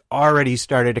is already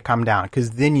started to come down,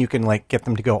 because then you can like get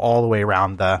them to go all the way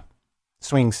around the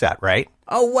swing set, right?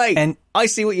 Oh, wait. And I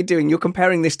see what you're doing. You're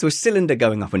comparing this to a cylinder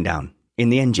going up and down in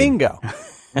the engine. bingo.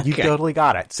 You Okay. totally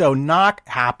got it. So knock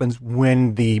happens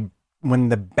when the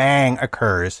bang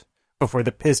occurs before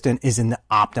the piston is in the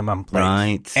optimum place.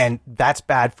 Right. And that's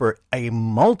bad for a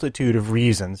multitude of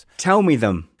reasons, Tell me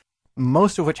them.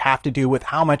 most of which have to do with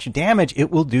how much damage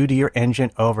it will do to your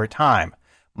engine over time.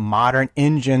 Modern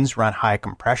engines run high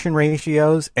compression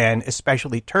ratios, and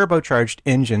especially turbocharged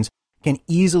engines can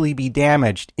easily be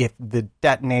damaged if the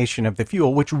detonation of the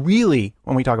fuel, which really,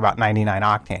 when we talk about 99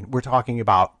 octane, we're talking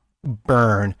about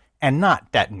burn and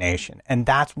not detonation. And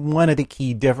that's one of the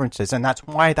key differences. And that's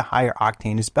why the higher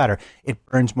octane is better. It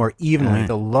burns more evenly. Right.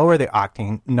 The lower the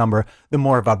octane number, the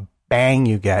more of a bang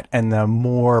you get and the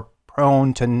more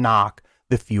prone to knock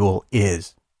the fuel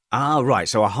is. Ah, right.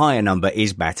 So a higher number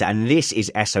is better. And this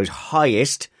is Esso's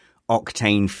highest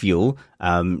octane fuel,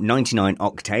 99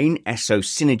 octane. Esso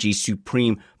Synergy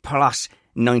Supreme Plus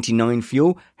 99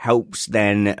 fuel helps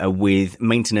then with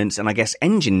maintenance and I guess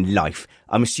engine life.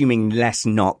 I'm assuming less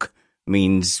knock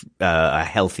means a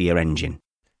healthier engine.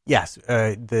 Yes,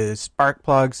 the spark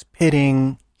plugs,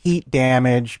 pitting, heat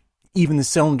damage, even the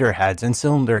cylinder heads and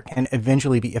cylinder can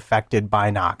eventually be affected by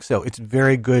knock. So it's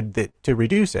very good to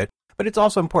reduce it. But it's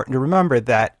also important to remember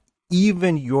that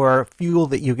even your fuel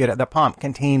that you get at the pump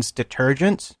contains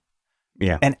detergents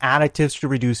and additives to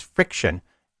reduce friction.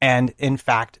 And in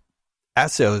fact,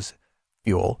 Esso's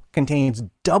fuel contains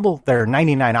double, their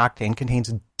 99 octane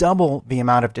contains double the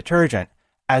amount of detergent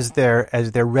as their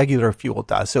regular fuel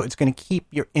does. So it's going to keep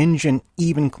your engine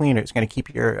even cleaner. It's going to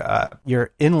keep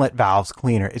your inlet valves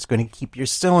cleaner. It's going to keep your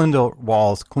cylinder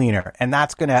walls cleaner. And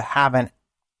that's going to have an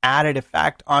added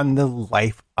effect on the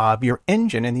life of your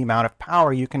engine and the amount of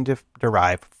power you can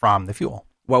derive from the fuel.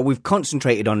 While we've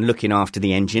concentrated on looking after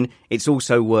the engine, it's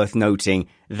also worth noting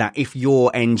that if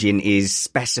your engine is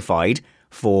specified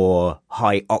for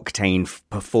high octane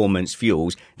performance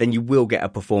fuels, then you will get a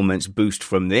performance boost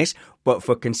from this. But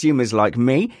for consumers like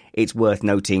me, it's worth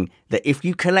noting that if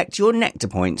you collect your Nectar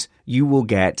points, you will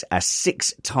get a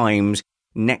 6 times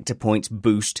Nectar points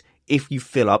boost if you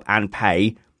fill up and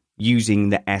pay using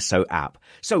the Esso app.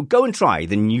 So go and try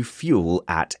the new fuel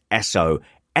at Esso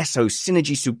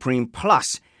Synergy Supreme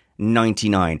Plus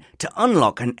 99 to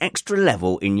unlock an extra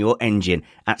level in your engine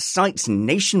at sites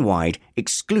nationwide,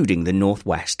 excluding the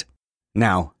Northwest.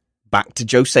 Now, back to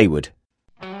Joe Saywood.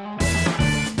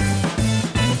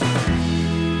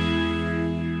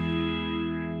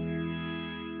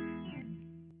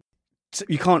 So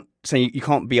you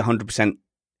can't be 100%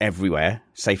 everywhere,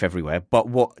 safe everywhere, but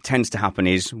what tends to happen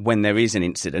is when there is an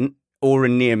incident or a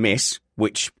near miss,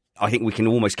 which I think we can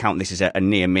almost count this as a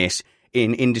near miss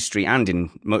in industry and in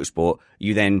motorsport,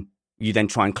 you then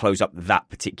try and close up that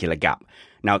particular gap.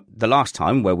 Now, the last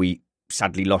time where we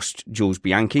sadly lost Jules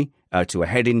Bianchi to a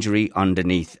head injury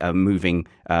underneath moving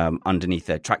underneath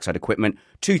trackside equipment,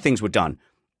 2 things were done.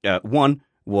 One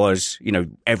was,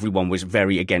 everyone was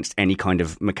very against any kind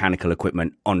of mechanical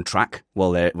equipment on track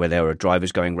where there were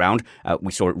drivers going round.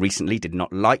 We saw it recently, did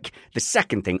not like. The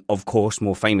second thing, of course,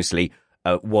 more famously,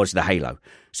 was the halo.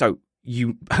 So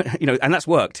and that's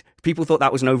worked. People thought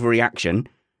that was an overreaction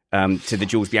to the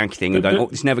Jules Bianchi thing and going,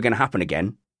 it's never going to happen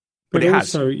again. But it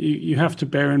also, has. you have to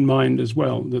bear in mind as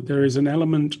well that there is an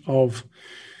element of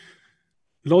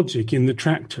logic in the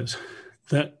tractors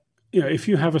that, if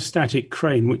you have a static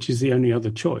crane, which is the only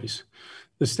other choice,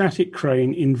 the static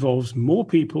crane involves more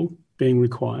people being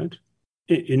required.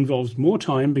 It involves more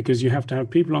time because you have to have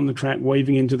people on the track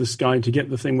waving into the sky to get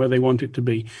the thing where they want it to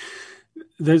be.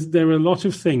 there are a lot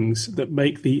of things that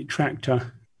make the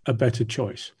tractor a better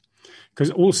choice. Because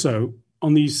also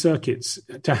on these circuits,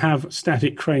 to have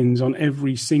static cranes on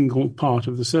every single part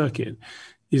of the circuit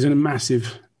is a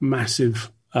massive,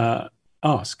 massive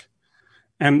ask.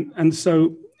 And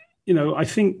so, I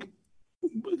think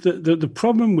the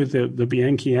problem with the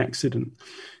Bianchi accident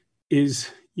is,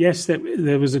 yes,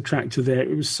 there was a tractor there.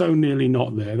 It was so nearly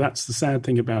not there. That's the sad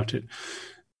thing about it.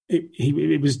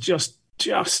 It was just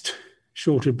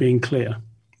short of being clear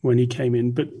when he came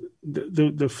in. But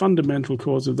the fundamental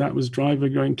cause of that was driver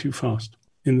going too fast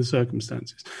in the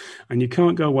circumstances. And you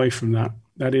can't go away from that.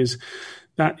 That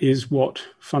is what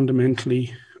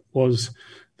fundamentally was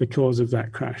the cause of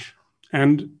that crash.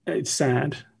 And it's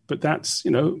sad, but that's,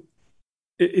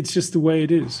 it's just the way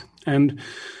it is. And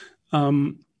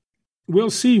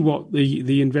we'll see what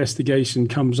the investigation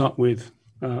comes up with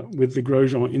the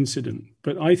Grosjean incident.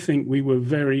 But I think we were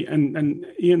and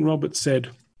Ian Roberts said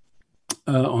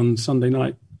on Sunday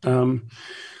night,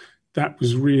 that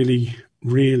was really,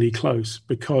 really close,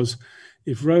 because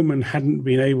if Roman hadn't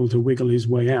been able to wiggle his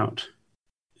way out,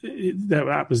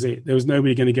 that was it. There was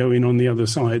nobody going to go in on the other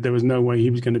side. There was no way he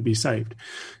was going to be saved.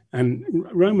 And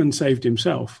Roman saved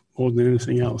himself more than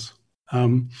anything else.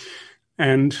 And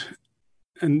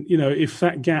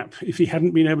if he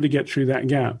hadn't been able to get through that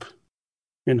gap,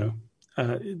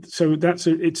 so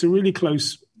it's a really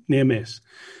close near miss.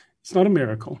 It's not a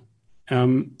miracle.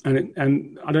 And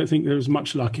I don't think there was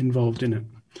much luck involved in it.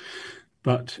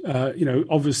 But,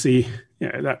 obviously,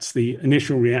 that's the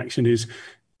initial reaction is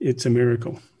it's a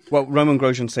miracle. Well, Romain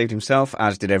Grosjean saved himself,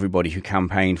 as did everybody who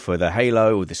campaigned for the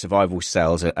Halo or the survival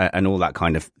cells and all that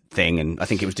kind of thing. And I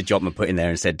think it was De Jotman put in there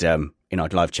and said, in our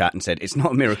live chat, and said, it's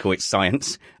not a miracle, it's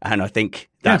science. And I think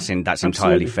that's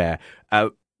entirely fair.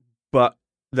 But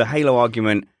the Halo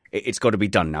argument, it's got to be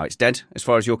done now. It's dead, as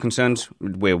far as you're concerned.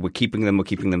 We're keeping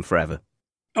them forever.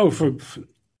 Oh,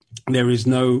 there is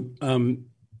no,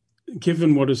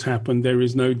 given what has happened, there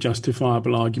is no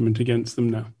justifiable argument against them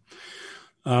now.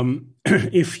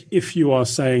 If you are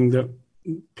saying that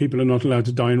people are not allowed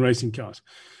to die in racing cars,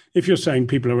 if you're saying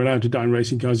people are allowed to die in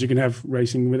racing cars, you can have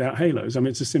racing without halos. I mean,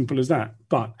 it's as simple as that.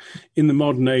 But in the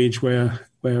modern age where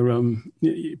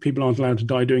people aren't allowed to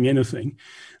die doing anything,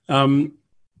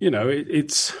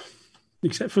 it's,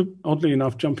 except for, oddly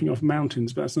enough, jumping off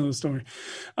mountains, but that's another story.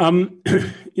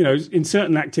 In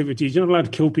certain activities, you're not allowed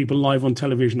to kill people live on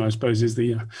television, I suppose, is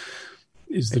the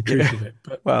truth of it.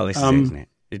 But, well, this is it, isn't it?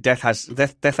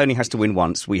 Death only has to win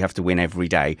once. We have to win every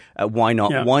day. Why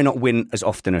not? Yeah. Why not win as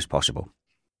often as possible?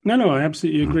 No, I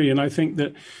absolutely agree. And I think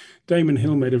that Damon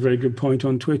Hill made a very good point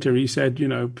on Twitter. He said,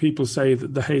 people say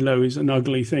that the Halo is an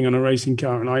ugly thing on a racing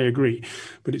car, and I agree,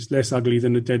 but it's less ugly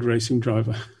than a dead racing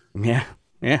driver. Yeah,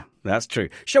 that's true.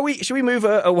 Shall we move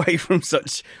away from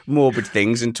such morbid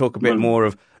things and talk a bit more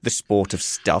of the sport of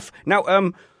stuff?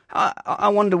 Now, I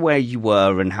wonder where you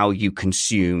were and how you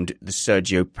consumed the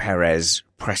Sergio Perez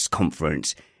press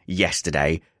conference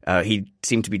yesterday. He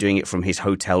seemed to be doing it from his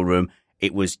hotel room.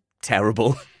 It was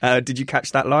terrible. Did you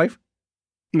catch that live?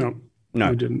 No,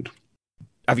 I didn't.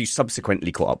 Have you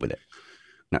subsequently caught up with it?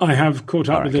 No. I have caught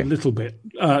up with it a little bit.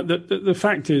 The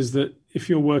fact is that if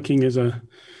you're working as a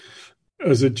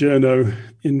journo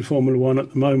in Formula One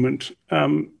at the moment, a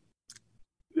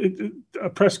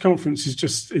press conference is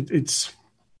just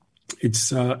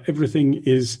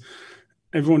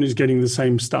everyone is getting the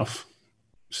same stuff.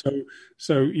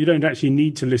 So you don't actually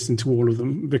need to listen to all of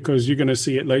them because you're going to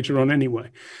see it later on anyway.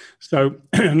 So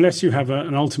unless you have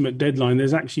an ultimate deadline,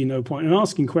 there's actually no point. And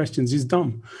asking questions is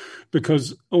dumb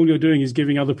because all you're doing is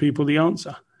giving other people the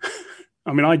answer.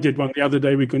 I mean, I did one the other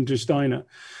day with Günther Steiner.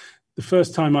 The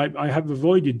first time I have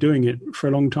avoided doing it for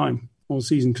a long time all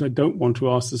season because I don't want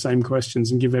to ask the same questions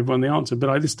and give everyone the answer.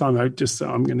 But this time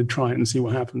I'm going to try it and see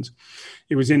what happens.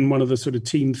 It was in one of the sort of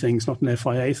team things, not an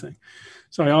FIA thing.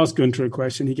 So I asked Günther a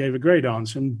question. He gave a great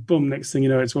answer. And boom, next thing you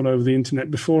know, it's all over the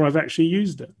internet before I've actually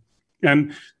used it.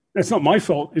 And that's not my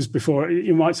fault. It's before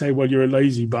you might say, well, you're a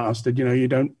lazy bastard. You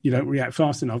don't react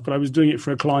fast enough. But I was doing it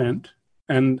for a client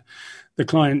and the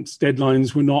client's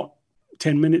deadlines were not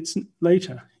 10 minutes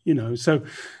later, so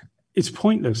it's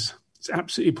pointless. It's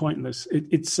absolutely pointless.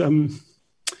 It's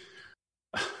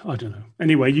I don't know.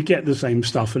 Anyway, you get the same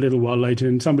stuff a little while later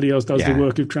and somebody else does the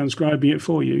work of transcribing it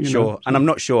for you. Sure. And I'm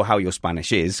not sure how your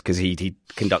Spanish is because he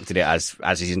conducted it as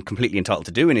he's completely entitled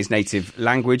to do in his native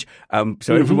language.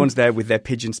 So everyone's there with their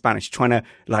pidgin Spanish trying to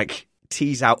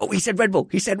tease out, he said Red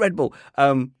Bull.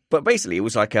 But basically it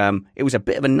was it was a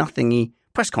bit of a nothingy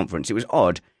press conference. It was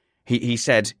odd. He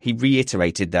said he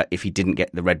reiterated that if he didn't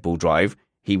get the Red Bull drive,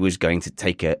 he was going to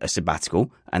take a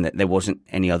sabbatical and that there wasn't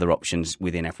any other options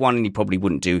within F1, and he probably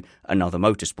wouldn't do another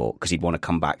motorsport because he'd want to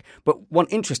come back. But one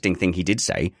interesting thing he did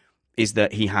say is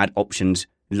that he had options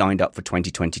lined up for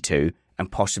 2022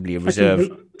 and possibly a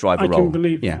reserve driver role. I can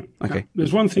believe that. Okay. Yeah.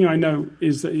 There's one thing I know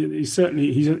is that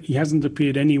he hasn't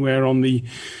appeared anywhere on the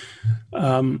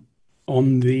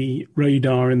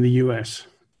radar in the US.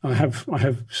 I have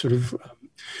sort of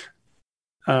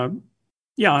I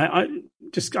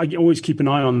always keep an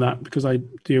eye on that because I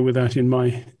deal with that in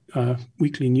my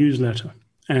weekly newsletter,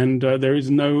 and there is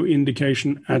no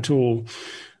indication at all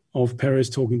of Perez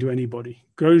talking to anybody.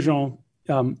 Grosjean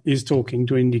is talking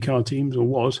to IndyCar teams, or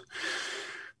was,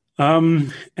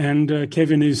 and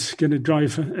Kevin is going to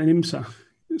drive an IMSA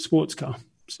sports car.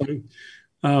 So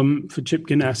for Chip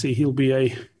Ganassi, he'll be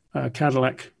a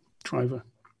Cadillac driver.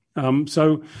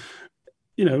 So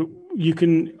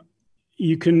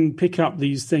you can pick up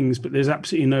these things, but there's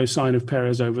absolutely no sign of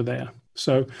Perez over there.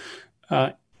 So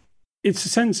it's a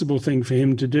sensible thing for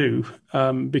him to do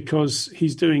because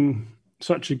he's doing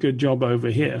such a good job over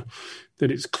here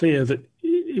that it's clear that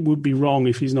it would be wrong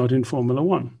if he's not in Formula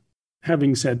One.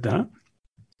 Having said that,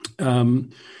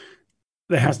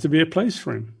 there has to be a place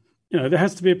for him. There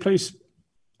has to be a place.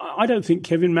 I don't think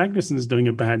Kevin Magnussen's doing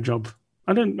a bad job.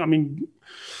 I don't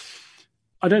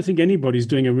think anybody's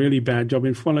doing a really bad job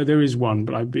in Formula. There is one,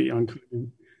 but I'd be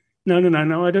unconvinced.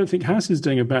 No. I don't think Haas is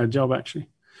doing a bad job, actually.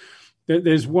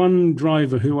 There's one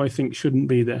driver who I think shouldn't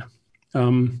be there,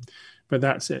 but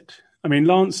that's it. I mean,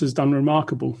 Lance has done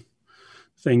remarkable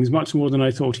things, much more than I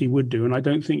thought he would do, and I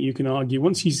don't think you can argue.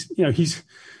 Once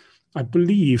I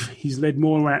believe he's led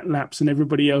more laps than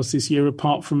everybody else this year,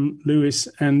 apart from Lewis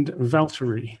and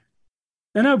Valtteri.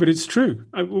 No, but it's true.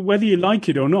 Whether you like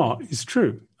it or not, it's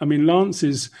true. I mean, Lance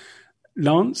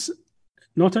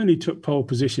not only took pole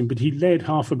position, but he led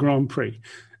half a Grand Prix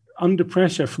under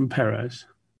pressure from Perez.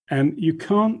 And you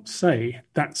can't say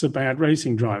that's a bad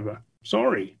racing driver.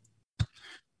 Sorry.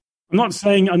 I'm not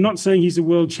saying he's a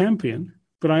world champion,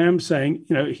 but I am saying,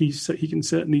 he can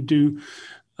certainly do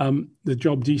the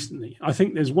job decently. I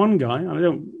think there's one guy, and I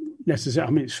don't necessarily,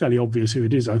 I mean, it's fairly obvious who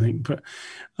it is, I think, but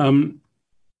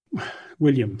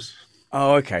Williams.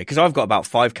 Oh, okay. Because I've got about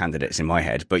 5 candidates in my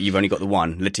head, but you've only got the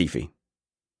one, Latifi.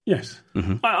 Yes.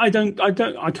 Mm-hmm.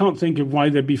 I can't think of why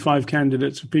there'd be 5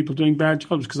 candidates for people doing bad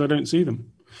jobs because I don't see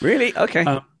them. Really? Okay.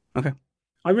 Okay.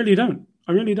 I really don't.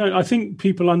 I think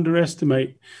people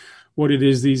underestimate what it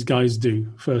is these guys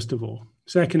do, first of all.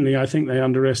 Secondly, I think they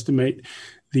underestimate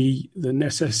the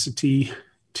necessity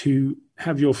to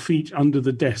have your feet under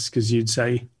the desk, as you'd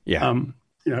say. Yeah.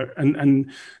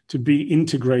 And to be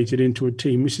integrated into a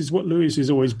team. This is what Lewis is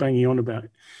always banging on about.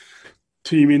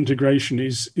 Team integration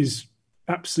is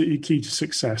absolutely key to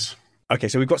success. Okay,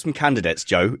 so we've got some candidates,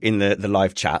 Joe, in the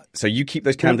live chat. So you keep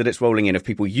those candidates rolling in of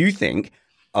people you think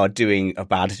are doing a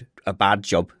bad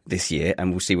job this year,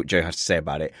 and we'll see what Joe has to say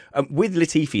about it. With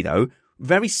Latifi, though,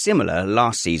 very similar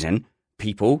last season.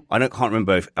 People, can't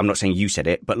remember if, I'm not saying you said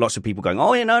it, but lots of people going,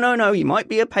 oh, yeah, no, he might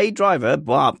be a paid driver,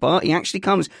 but he actually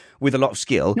comes with a lot of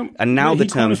skill. No, and now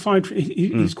he's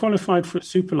qualified for a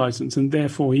super license, and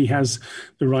therefore he has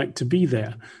the right to be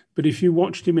there. But if you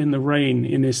watched him in the rain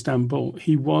in Istanbul,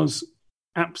 he was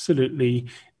absolutely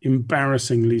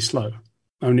embarrassingly slow.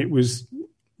 I mean, it was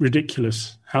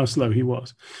ridiculous how slow he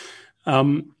was.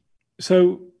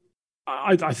 So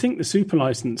I think the super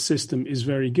license system is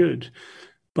very good,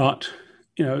 but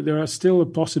there are still a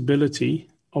possibility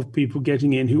of people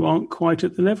getting in who aren't quite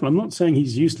at the level. I'm not saying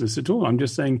he's useless at all. I'm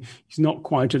just saying he's not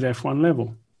quite at F1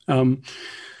 level.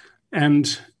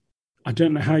 And I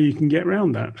don't know how you can get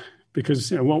around that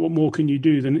because what more can you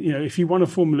do than, if you won a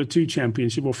Formula 2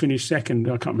 championship or finished second,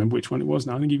 I can't remember which one it was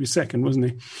now. I think he was second, wasn't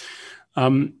he?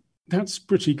 That's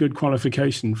pretty good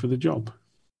qualification for the job.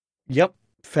 Yep.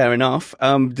 Fair enough.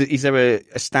 Is there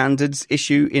a standards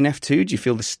issue in F2? Do you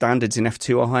feel the standards in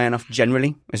F2 are high enough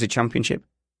generally as a championship?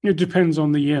 It depends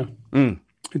on the year. It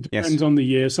depends on the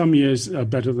year. Some years are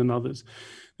better than others.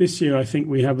 This year, I think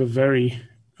we have a very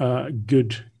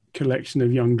good collection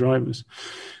of young drivers.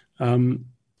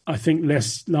 I think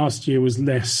last year was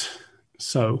less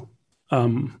so.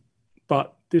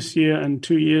 But this year and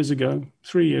 3 years ago,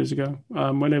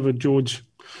 whenever George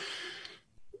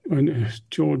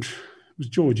was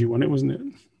George, you won it, wasn't it?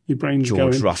 Your brain's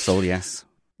George going. Russell, yes.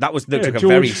 That took a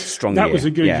very strong year. That was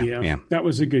a good year. Yeah. That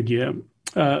was a good year.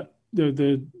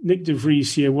 The Nick de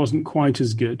Vries year wasn't quite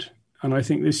as good, and I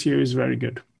think this year is very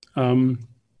good. And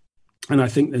I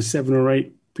think there's 7 or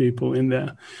 8 people in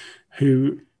there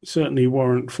who certainly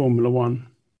warrant Formula One.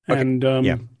 Okay. And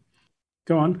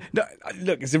Go on. No,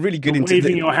 look, it's a really good...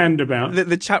 waving your hand about.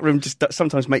 The chat room just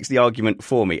sometimes makes the argument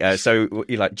for me. So,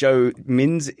 like Joe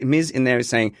Miz in there is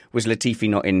saying, was Latifi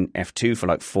not in F2 for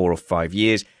like 4 or 5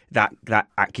 years? That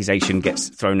accusation gets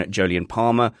thrown at Jolyon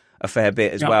Palmer a fair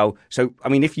bit as well. So, I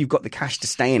mean, if you've got the cash to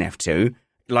stay in F2,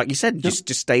 like you said, just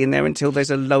stay in there until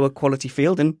there's a lower quality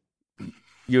field and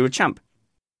you're a champ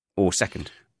or second.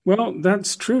 Well,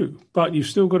 that's true, but you've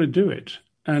still got to do it.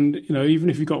 And, even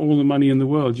if you've got all the money in the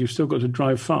world, you've still got to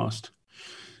drive fast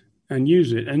and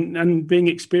use it. And being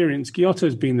experienced,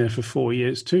 Giotto's been there for 4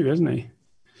 years too, hasn't he?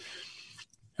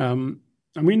 And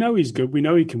we know he's good. We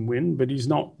know he can win, but he's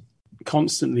not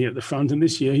constantly at the front. And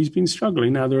this year he's been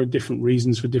struggling. Now, there are different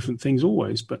reasons for different things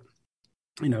always, but,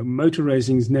 motor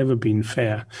racing's never been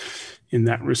fair in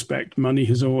that respect. Money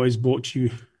has always bought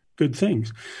you good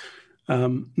things.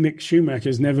 Mick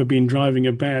Schumacher's never been driving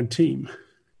a bad team.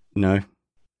 No.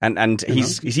 And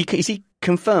is he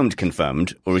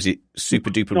confirmed, or is it super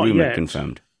duper rumored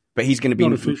confirmed? But he's going to be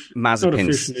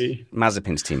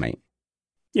Mazepin's teammate.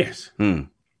 Yes.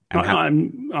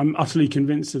 I'm utterly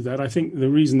convinced of that. I think the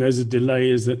reason there's a delay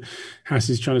is that Haas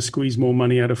is trying to squeeze more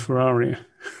money out of Ferrari.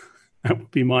 That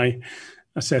would be my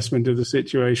assessment of the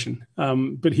situation.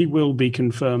 But he will be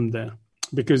confirmed there,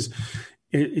 because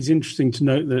it's interesting to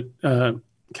note that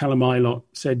Callum Ilott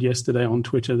said yesterday on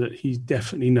Twitter that he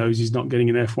definitely knows he's not getting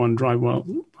an F1 drive. Well,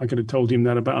 I could have told him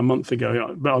that about a month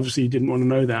ago, but obviously he didn't want to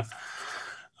know that.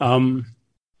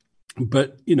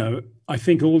 But, I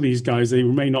think all these guys, they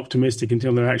remain optimistic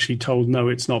until they're actually told, no,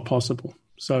 it's not possible.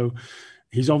 So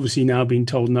he's obviously now been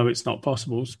told, no, it's not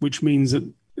possible, which means that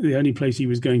the only place he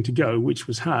was going to go, which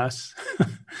was Haas,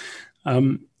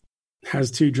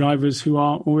 has 2 drivers who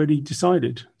are already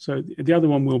decided. So the other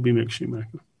one will be Mick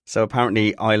Schumacher. So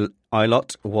apparently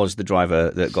Ilott was the driver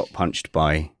that got punched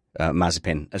by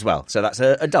Mazepin as well. So that's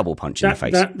a double punch in the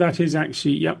face. That is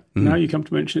actually, yep. Now you come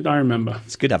to mention it, I remember.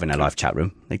 It's good having a live chat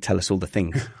room. They tell us all the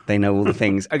things. They know all the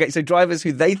things. Okay, so drivers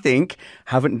who they think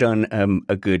haven't done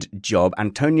a good job.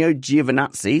 Antonio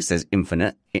Giovinazzi, says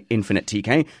Infinite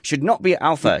TK, should not be at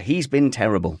Alpha. He's been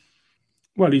terrible.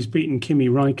 Well, he's beaten Kimi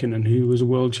Räikkönen, who was a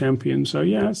world champion. So,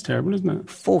 yeah, that's terrible, isn't it?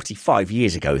 45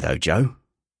 years ago, though, Joe.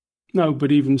 No,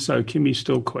 but even so, Kimi's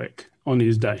still quick on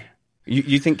his day.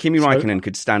 You think Kimi Räikkönen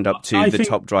could stand up to the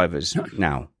top drivers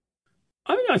now?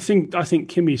 I think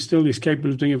Kimi still is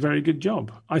capable of doing a very good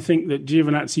job. I think that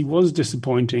Giovinazzi was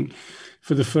disappointing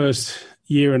for the first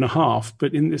year and a half,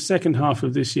 but in the second half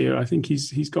of this year, I think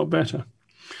he's got better.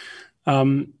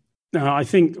 Now, I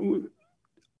think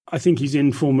he's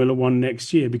in Formula One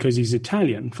next year because he's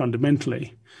Italian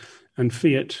fundamentally, and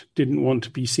Fiat didn't want to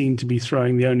be seen to be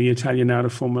throwing the only Italian out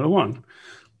of Formula One.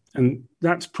 And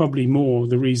that's probably more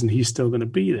the reason he's still going to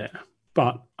be there.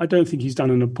 But I don't think he's done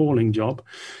an appalling job.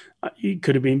 He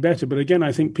could have been better. But again,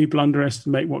 I think people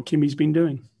underestimate what Kimi's been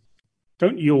doing.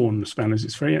 Don't yawn, Spanners.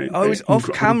 It's very... I was off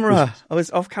camera.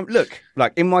 Look,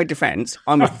 like in my defence,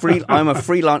 I'm a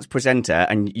freelance presenter,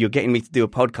 and you're getting me to do a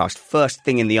podcast first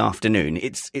thing in the afternoon.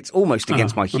 It's almost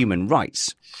against my human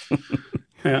rights.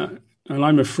 Yeah. And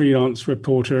I'm a freelance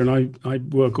reporter, and I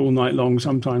work all night long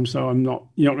sometimes, so you're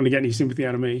not going to get any sympathy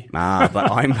out of me.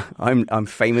 But I'm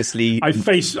famously... I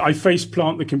face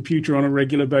plant the computer on a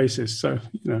regular basis, so,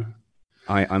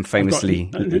 I'm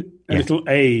famously... A little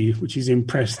A, which is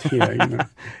impressed here,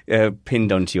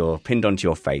 pinned onto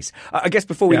your face. I guess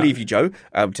before we leave you, Joe,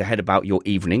 to head about your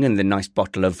evening and the nice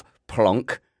bottle of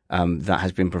Plonk that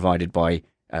has been provided by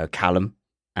Callum,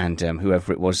 and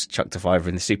whoever it was chucked a fiver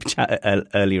in the super chat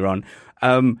earlier on.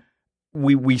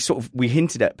 We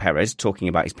hinted at Perez talking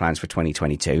about his plans for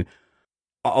 2022.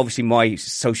 Obviously, my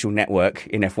social network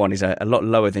in F1 is a lot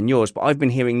lower than yours, but I've been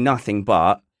hearing nothing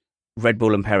but Red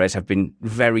Bull and Perez have been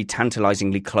very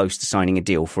tantalizingly close to signing a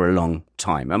deal for a long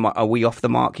time. Are we off the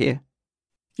mark here?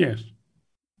 Yes.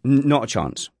 Not a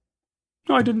chance.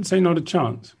 No, I didn't say not a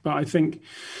chance, but I think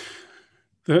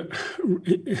that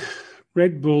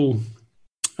Red Bull...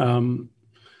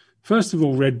 first of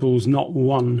all, Red Bull's not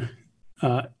one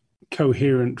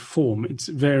coherent form. It's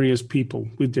various people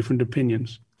with different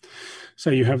opinions. So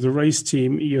you have the race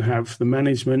team, you have the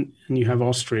management, and you have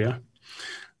Austria.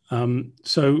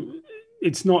 So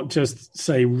it's not just,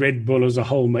 say, Red Bull as a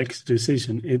whole makes a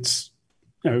decision. It's,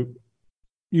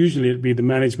 usually it'd be the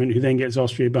management who then gets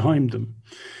Austria behind them.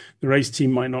 The race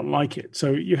team might not like it.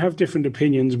 So you have different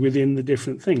opinions within the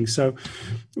different things. So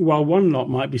while one lot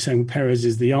might be saying Perez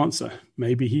is the answer,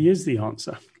 maybe he is the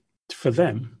answer for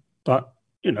them. But,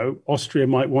 Austria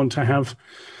might want to have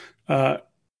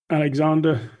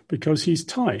Alexander because he's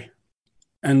Thai.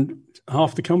 And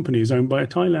half the company is owned by a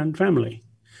Thailand family.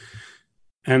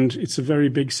 And it's a very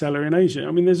big seller in Asia.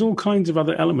 I mean, there's all kinds of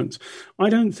other elements. I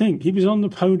don't think he was on the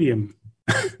podium,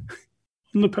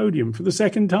 on the podium for the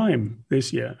second time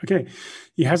this year. Okay,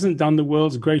 he hasn't done the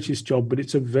world's greatest job, but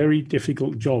it's a very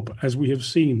difficult job, as we have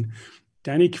seen.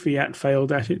 Danny Kvyat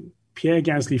failed at it. Pierre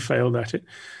Gasly failed at it.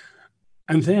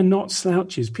 And they're not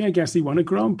slouches. Pierre Gasly won a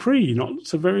Grand Prix not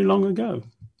so very long ago.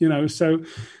 So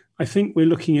I think we're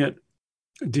looking at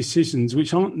decisions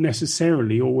which aren't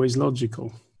necessarily always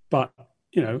logical. But,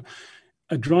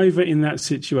 a driver in that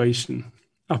situation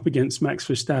up against Max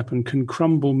Verstappen can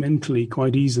crumble mentally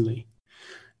quite easily.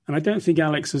 And I don't think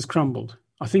Alex has crumbled.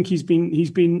 I think he's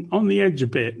been on the edge a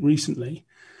bit recently,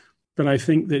 but I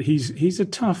think that he's a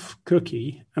tough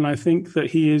cookie, and I think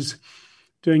that he is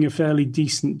doing a fairly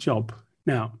decent job.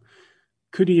 Now,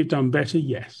 could he have done better?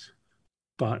 Yes.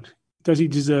 But does he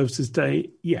deserve to stay?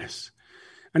 Yes.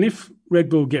 And if Red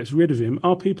Bull gets rid of him,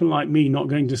 are people like me not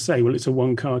going to say, well, it's a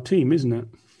one-car team, isn't it?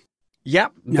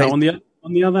 Yep. Now, on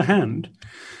the other hand,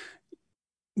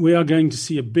 we are going to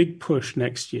see a big push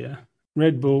next year.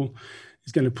 Red Bull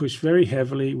is going to push very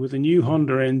heavily with a new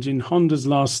Honda engine, Honda's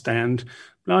last stand,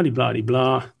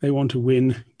 blah-de-blah-de-blah. They want to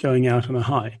win going out on a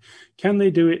high. Can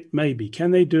they do it? Maybe.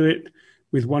 Can they do it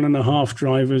with 1.5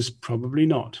 drivers? Probably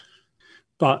not.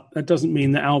 But that doesn't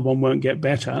mean that Albon won't get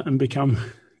better and become,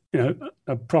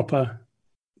 a proper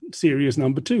serious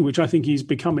number 2, which I think he's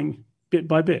becoming bit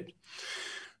by bit.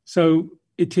 So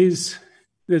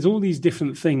there's all these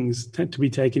different things to be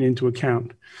taken into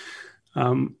account.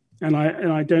 And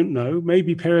I don't know,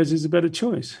 maybe Perez is a better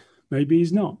choice. Maybe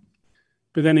he's not.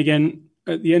 But then again,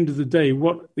 at the end of the day,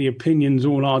 what the opinions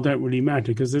all are don't really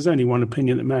matter, because there's only one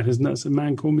opinion that matters, and that's a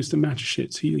man called Mr.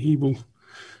 Mateschitz. He will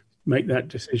make that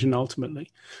decision ultimately.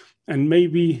 And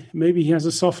maybe he has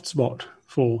a soft spot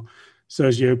for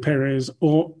Sergio Perez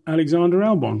or Alexander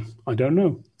Albon. I don't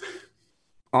know.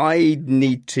 I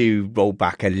need to roll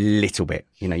back a little bit.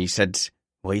 You said,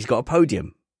 well, he's got a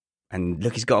podium. And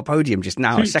look, he's got a podium just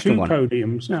now, a second one. 2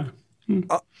 podiums, yeah.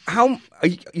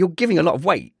 You're giving a lot of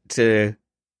weight to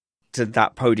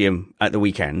that podium at the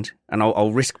weekend, and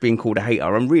I'll risk being called a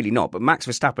hater. I'm really not. But Max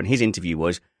Verstappen, his interview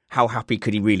was, how happy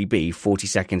could he really be 40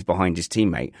 seconds behind his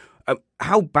teammate?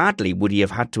 How badly would he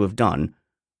have had to have done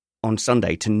on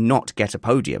Sunday to not get a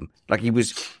podium? Like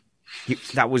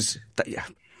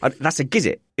that's a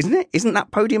gizzit, isn't it? Isn't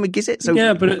that podium a gizzit? So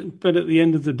yeah, but at the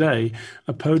end of the day,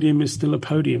 a podium is still a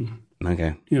podium.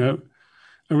 Okay. A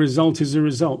result is a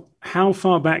result. How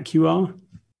far back you are,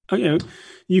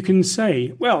 you can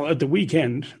say, well, at the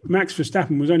weekend, Max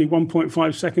Verstappen was only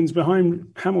 1.5 seconds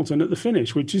behind Hamilton at the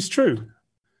finish, which is true.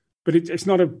 But it's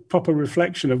not a proper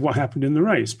reflection of what happened in the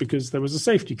race, because there was a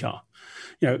safety car.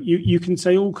 You can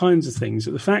say all kinds of things.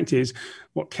 But the fact is,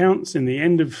 what counts in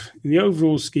the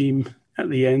overall scheme at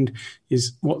the end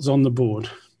is what's on the board.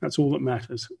 That's all that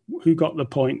matters. Who got the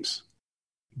points?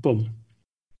 Boom.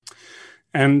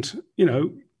 And,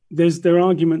 there are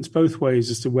arguments both ways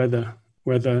as to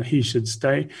whether he should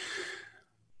stay.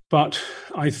 But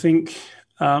I think,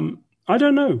 I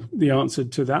don't know the answer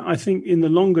to that. I think in the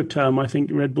longer term, I think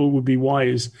Red Bull would be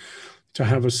wise to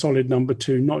have a solid number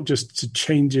 2, not just to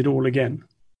change it all again.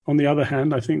 On the other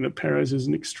hand, I think that Perez is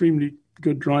an extremely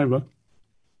good driver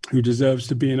who deserves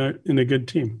to be in a good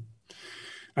team,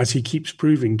 as he keeps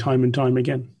proving time and time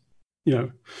again.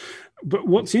 But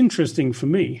what's interesting for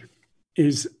me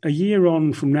is a year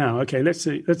on from now. Okay, let's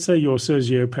say you're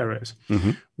Sergio Perez.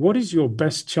 Mm-hmm. What is your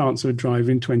best chance of a drive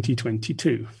in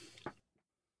 2022?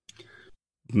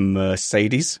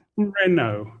 Mercedes,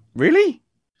 Renault. Really?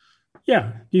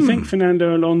 Yeah. You think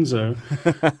Fernando Alonso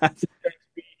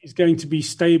is going to be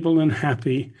stable and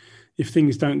happy if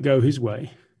things don't go his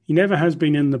way? He never has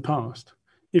been in the past.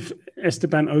 If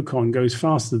Esteban Ocon goes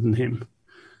faster than him,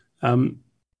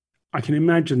 I can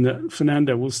imagine that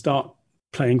Fernando will start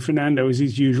playing Fernando as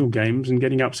his usual games and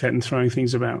getting upset and throwing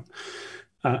things about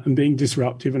and being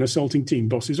disruptive and assaulting team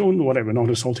bosses, or whatever, not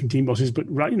assaulting team bosses, but,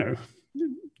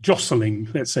 jostling.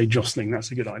 Let's say jostling.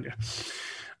 That's a good idea.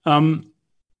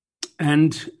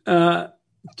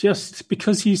 Just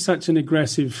because he's such an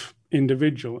aggressive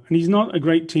individual, and he's not a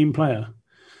great team player.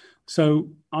 So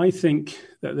I think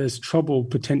that there's trouble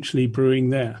potentially brewing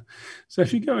there. So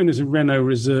if you go in as a Renault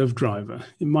reserve driver,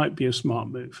 it might be a smart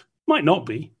move. Might not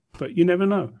be, but you never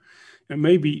know. And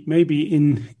maybe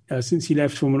since he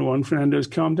left Formula One, Fernando's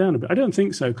calmed down a bit. I don't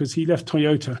think so, because he left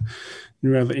Toyota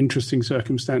in rather interesting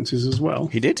circumstances as well.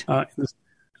 He did?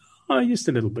 Just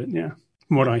a little bit, yeah,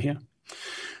 from what I hear.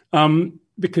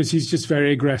 Because he's just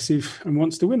very aggressive and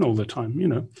wants to win all the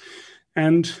time,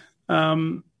 And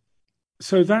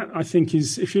so that, I think,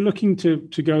 is, if you're looking to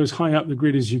go as high up the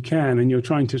grid as you can and you're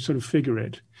trying to sort of figure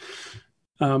it,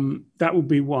 That would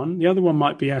be one. The other one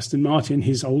might be Aston Martin,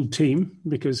 his old team,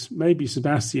 because maybe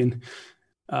Sebastian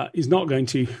is not going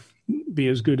to be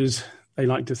as good as they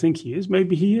like to think he is.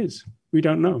 Maybe he is. We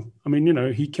don't know. I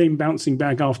mean, he came bouncing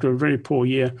back after a very poor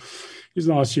year, his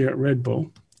last year at Red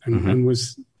Bull, and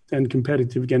was then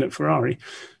competitive again at Ferrari.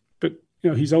 But,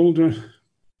 he's older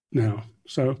now.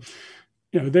 So,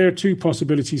 there are two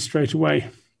possibilities straight away.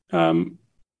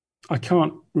 I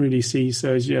can't really see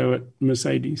Sergio at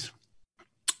Mercedes,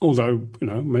 although,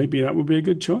 maybe that would be a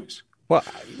good choice. Well,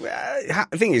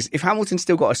 the thing is, if Hamilton's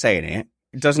still got a say in it,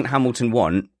 doesn't Hamilton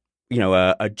want,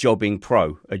 a jobbing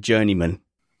pro, a journeyman,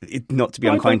 not to be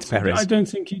unkind to Perez? I don't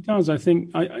think he does. I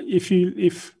think I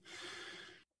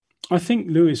think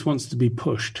Lewis wants to be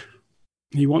pushed.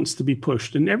 He wants to be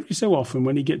pushed, and every so often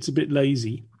when he gets a bit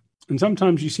lazy, and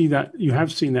sometimes you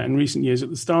have seen that in recent years at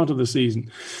the start of the season,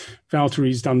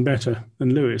 Valtteri's done better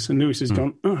than Lewis, and Lewis has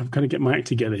gone, I've got to get my act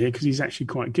together here because he's actually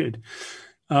quite good.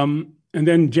 And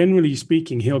then generally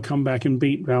speaking, he'll come back and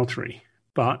beat Valtteri.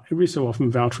 But every so often,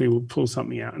 Valtteri will pull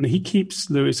something out, and he keeps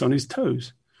Lewis on his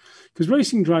toes because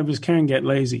racing drivers can get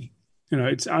lazy.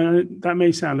 That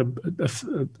may sound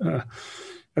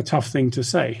a tough thing to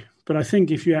say, but I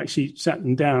think if you actually sat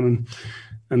them down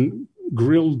and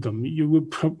grilled them, you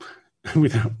would probably,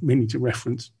 without meaning to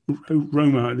reference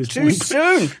Roma at this point.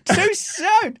 Too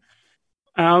soon.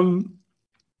 I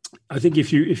think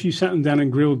if you sat them down and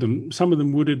grilled them, some of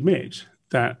them would admit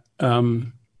that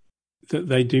that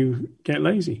they do get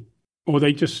lazy, or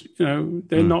they just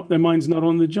they're not, their mind's not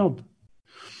on the job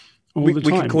all the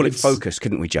time. We could call it focus,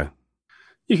 couldn't we, Joe?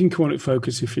 You can call it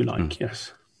focus if you like.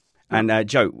 Yes. And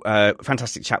Joe,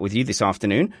 fantastic chat with you this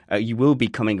afternoon. You will be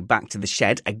coming back to the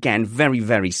shed again very,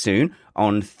 very soon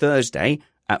on Thursday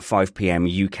at 5 p.m.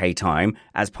 UK time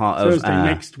as part of... Thursday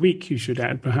next week, you should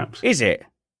add, perhaps. Is it?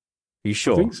 Are you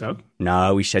sure? I think so.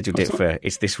 No, we scheduled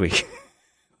it's this week.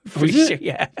 Oh, is it?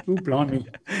 Yeah. Oh, blimey.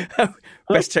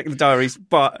 Best check the diaries,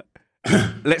 but...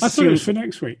 I thought it was for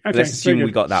next week. Okay, let's assume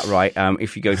we got that right.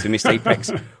 If you go to Missed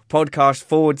Apex podcast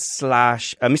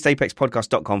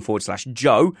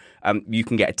missed-apexpodcast.com/Joe, you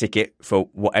can get a ticket for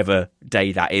whatever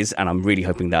day that is, and I'm really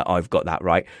hoping that I've got that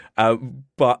right.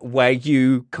 But where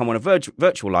you come on a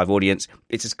virtual live audience,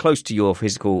 it's as close to your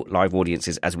physical live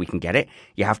audiences as we can get it.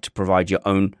 You have to provide your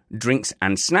own drinks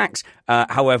and snacks.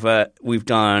 However, we've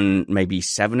done maybe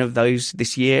 7 of those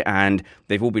this year, and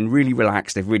they've all been really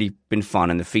relaxed. They've really been fun,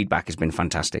 and the feedback has been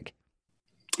fantastic.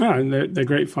 Oh, and they're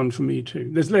great fun for me too.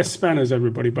 There's less spanners,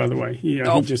 everybody, by the way. He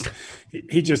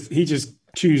just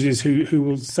chooses who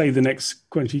will say the next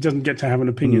question. He doesn't get to have an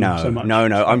opinion so much. No.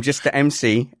 I'm just the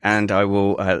MC, and I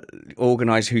will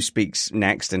organise who speaks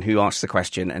next and who asks the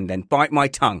question, and then bite my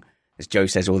tongue as Joe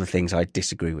says all the things I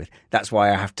disagree with. That's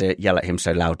why I have to yell at him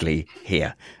so loudly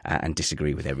here and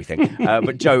disagree with everything.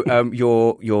 But Joe,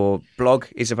 your blog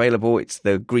is available. It's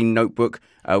the Green Notebook.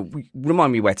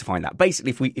 Remind me where to find that.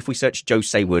 Basically, if we search Joe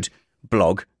Saywood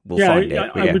blog, we'll find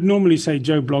it. I would normally say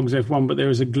Joe Blogs F1, but there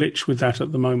is a glitch with that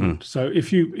at the moment. So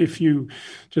if you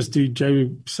just do Joe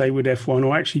Saywood F1,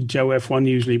 or actually Joe F1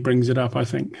 usually brings it up, I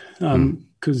think,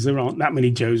 because there aren't that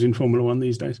many Joes in Formula One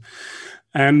these days.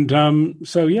 And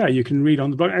so, you can read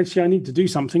on the blog. Actually, I need to do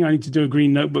something. I need to do a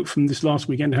Green Notebook from this last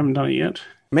weekend. I haven't done it yet.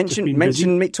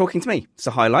 Mention me talking to me. It's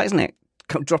a highlight, isn't it?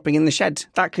 Dropping in the shed.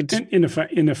 That could... In a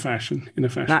fashion.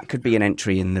 That could be an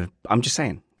entry in the... I'm just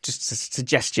saying. Just a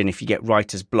suggestion if you get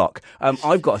writer's block.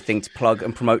 I've got a thing to plug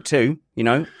and promote too.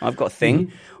 I've got a thing.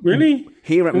 Mm-hmm. Really?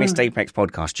 Here at Missed Apex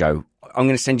Podcast, Joe, I'm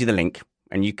going to send you the link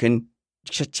and you can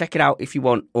check it out if you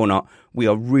want or not. We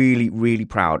are really, really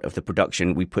proud of the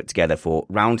production we put together for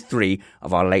round 3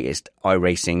 of our latest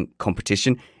iRacing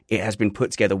competition. It has been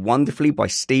put together wonderfully by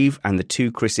Steve and the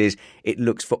 2 Chris's. It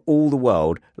looks for all the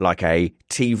world like a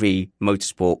TV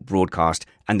motorsport broadcast,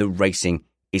 and the racing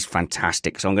is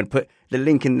fantastic. So I'm going to put the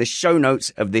link in the show notes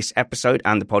of this episode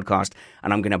and the podcast,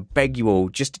 and I'm going to beg you all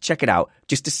just to check it out,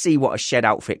 just to see what a shed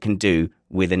outfit can do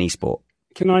with an esport.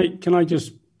 Can I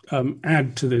just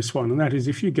add to this one, and that is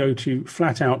if you go to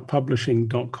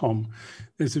flatoutpublishing.com,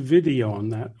 there's a video on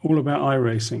that all about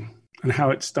iRacing and how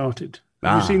it started.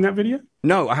 Have you seen that video?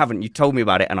 No, I haven't. You told me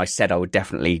about it and I said I would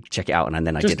definitely check it out, and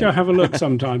then I didn't. Just go have a look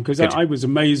sometime, because I was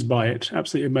amazed by it,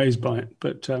 absolutely amazed by it.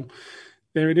 But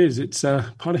there it is. It's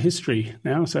part of history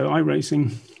now. So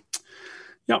iRacing,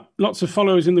 lots of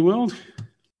followers in the world.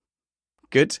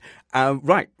 Good.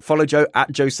 Right. Follow Joe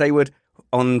at Joe Saywood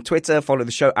on Twitter. Follow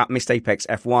the show at Missed Apex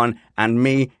F1 and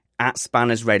me at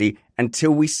Spanners Ready.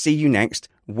 Until we see you next,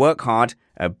 work hard,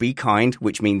 be kind,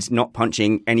 which means not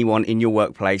punching anyone in your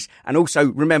workplace. And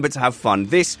also remember to have fun.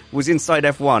 This was Inside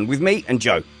F1 with me and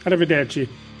Joe. Arrivederci.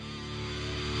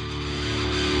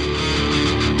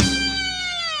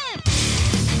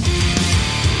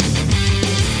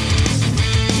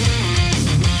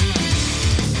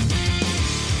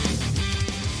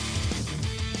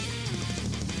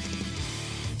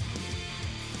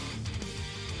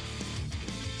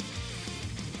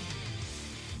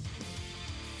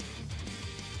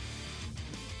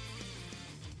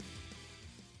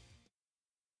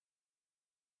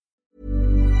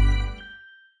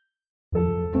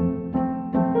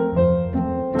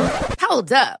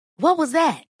 Hold up. What was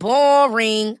that?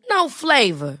 Boring. No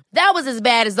flavor. That was as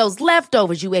bad as those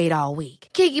leftovers you ate all week.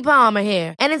 Keke Palmer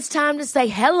here, and it's time to say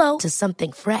hello to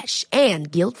something fresh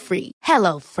and guilt-free.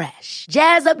 Hello Fresh.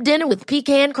 Jazz up dinner with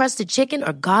pecan-crusted chicken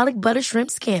or garlic butter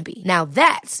shrimp scampi. Now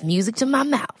that's music to my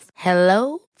mouth.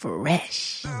 Hello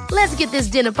Fresh. Let's get this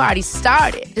dinner party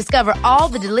started. Discover all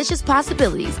the delicious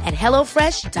possibilities at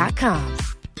HelloFresh.com.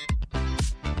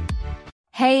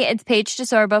 Hey, it's Paige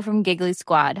DeSorbo from Giggly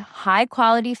Squad. High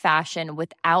quality fashion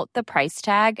without the price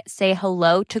tag. Say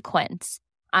hello to Quince.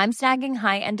 I'm snagging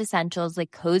high-end essentials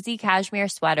like cozy cashmere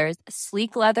sweaters,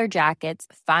 sleek leather jackets,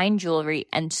 fine jewelry,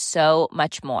 and so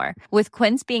much more. With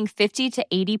Quince being 50 to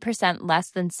 80% less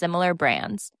than similar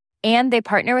brands. And they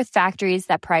partner with factories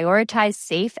that prioritize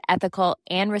safe, ethical,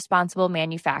 and responsible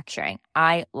manufacturing.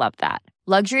 I love that.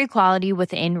 Luxury quality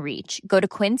within reach. Go to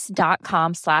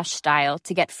quince.com/style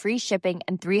to get free shipping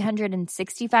and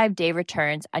 365-day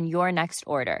returns on your next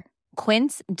order.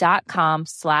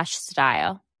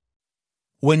 Quince.com/style.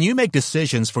 When you make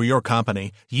decisions for your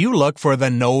company, you look for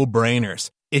the no-brainers.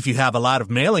 If you have a lot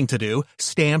of mailing to do,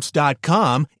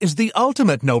 Stamps.com is the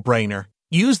ultimate no-brainer.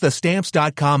 Use the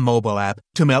Stamps.com mobile app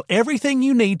to mail everything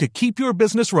you need to keep your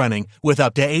business running with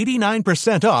up to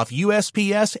 89% off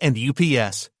USPS and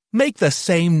UPS. Make the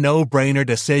same no-brainer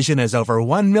decision as over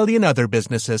 1 million other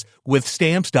businesses with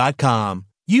Stamps.com.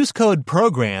 Use code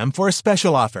PROGRAM for a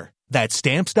special offer. That's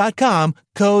Stamps.com,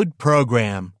 code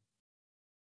PROGRAM.